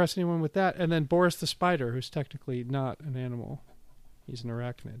want to depress anyone with that. And then Boris the Spider, who's technically not an animal. He's an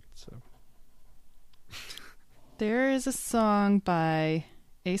arachnid, so. There is a song by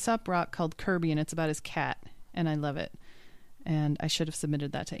Aesop Rock called Kirby, and it's about his cat, and I love it. And I should have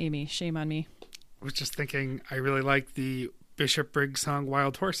submitted that to Amy. Shame on me. I was just thinking I really like the Bishop Briggs song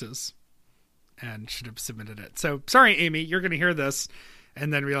Wild Horses and should have submitted it. So, sorry, Amy, you're going to hear this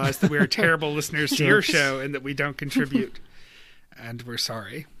and then realize that we are terrible listeners to your show and that we don't contribute. And we're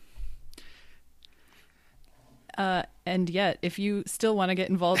sorry. And yet, if you still want to get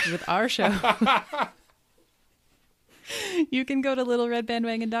involved with our show, You can go to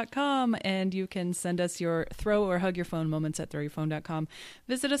littleredbandwagon.com and you can send us your throw or hug your phone moments at throwyourphone.com.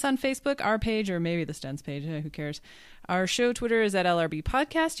 Visit us on Facebook, our page, or maybe the Stens page. Who cares? Our show Twitter is at LRB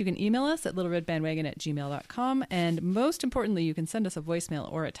Podcast. You can email us at littleredbandwagon@gmail.com. And most importantly, you can send us a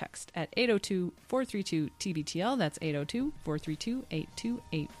voicemail or a text at 802-432-TBTL. That's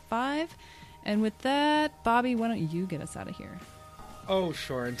 802-432-8285. And with that, Bobby, why don't you get us out of here? Oh,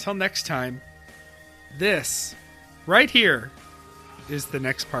 sure. Until next time, this right here is the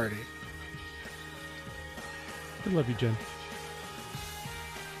next party. I love you, Jen.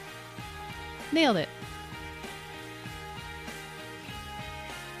 Nailed it.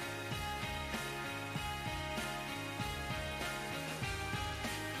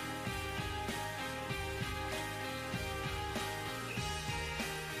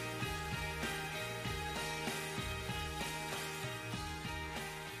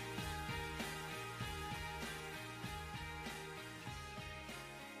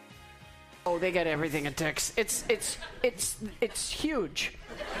 Oh, they got everything at Dick's. It's huge.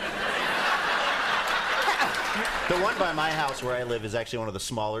 The one by my house where I live is actually one of the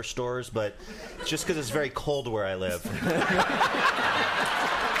smaller stores, but it's just because it's very cold where I live.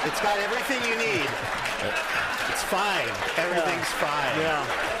 It's got everything you need. It's fine. Everything's fine. Yeah.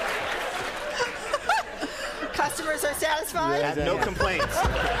 Customers are satisfied? I have no complaints.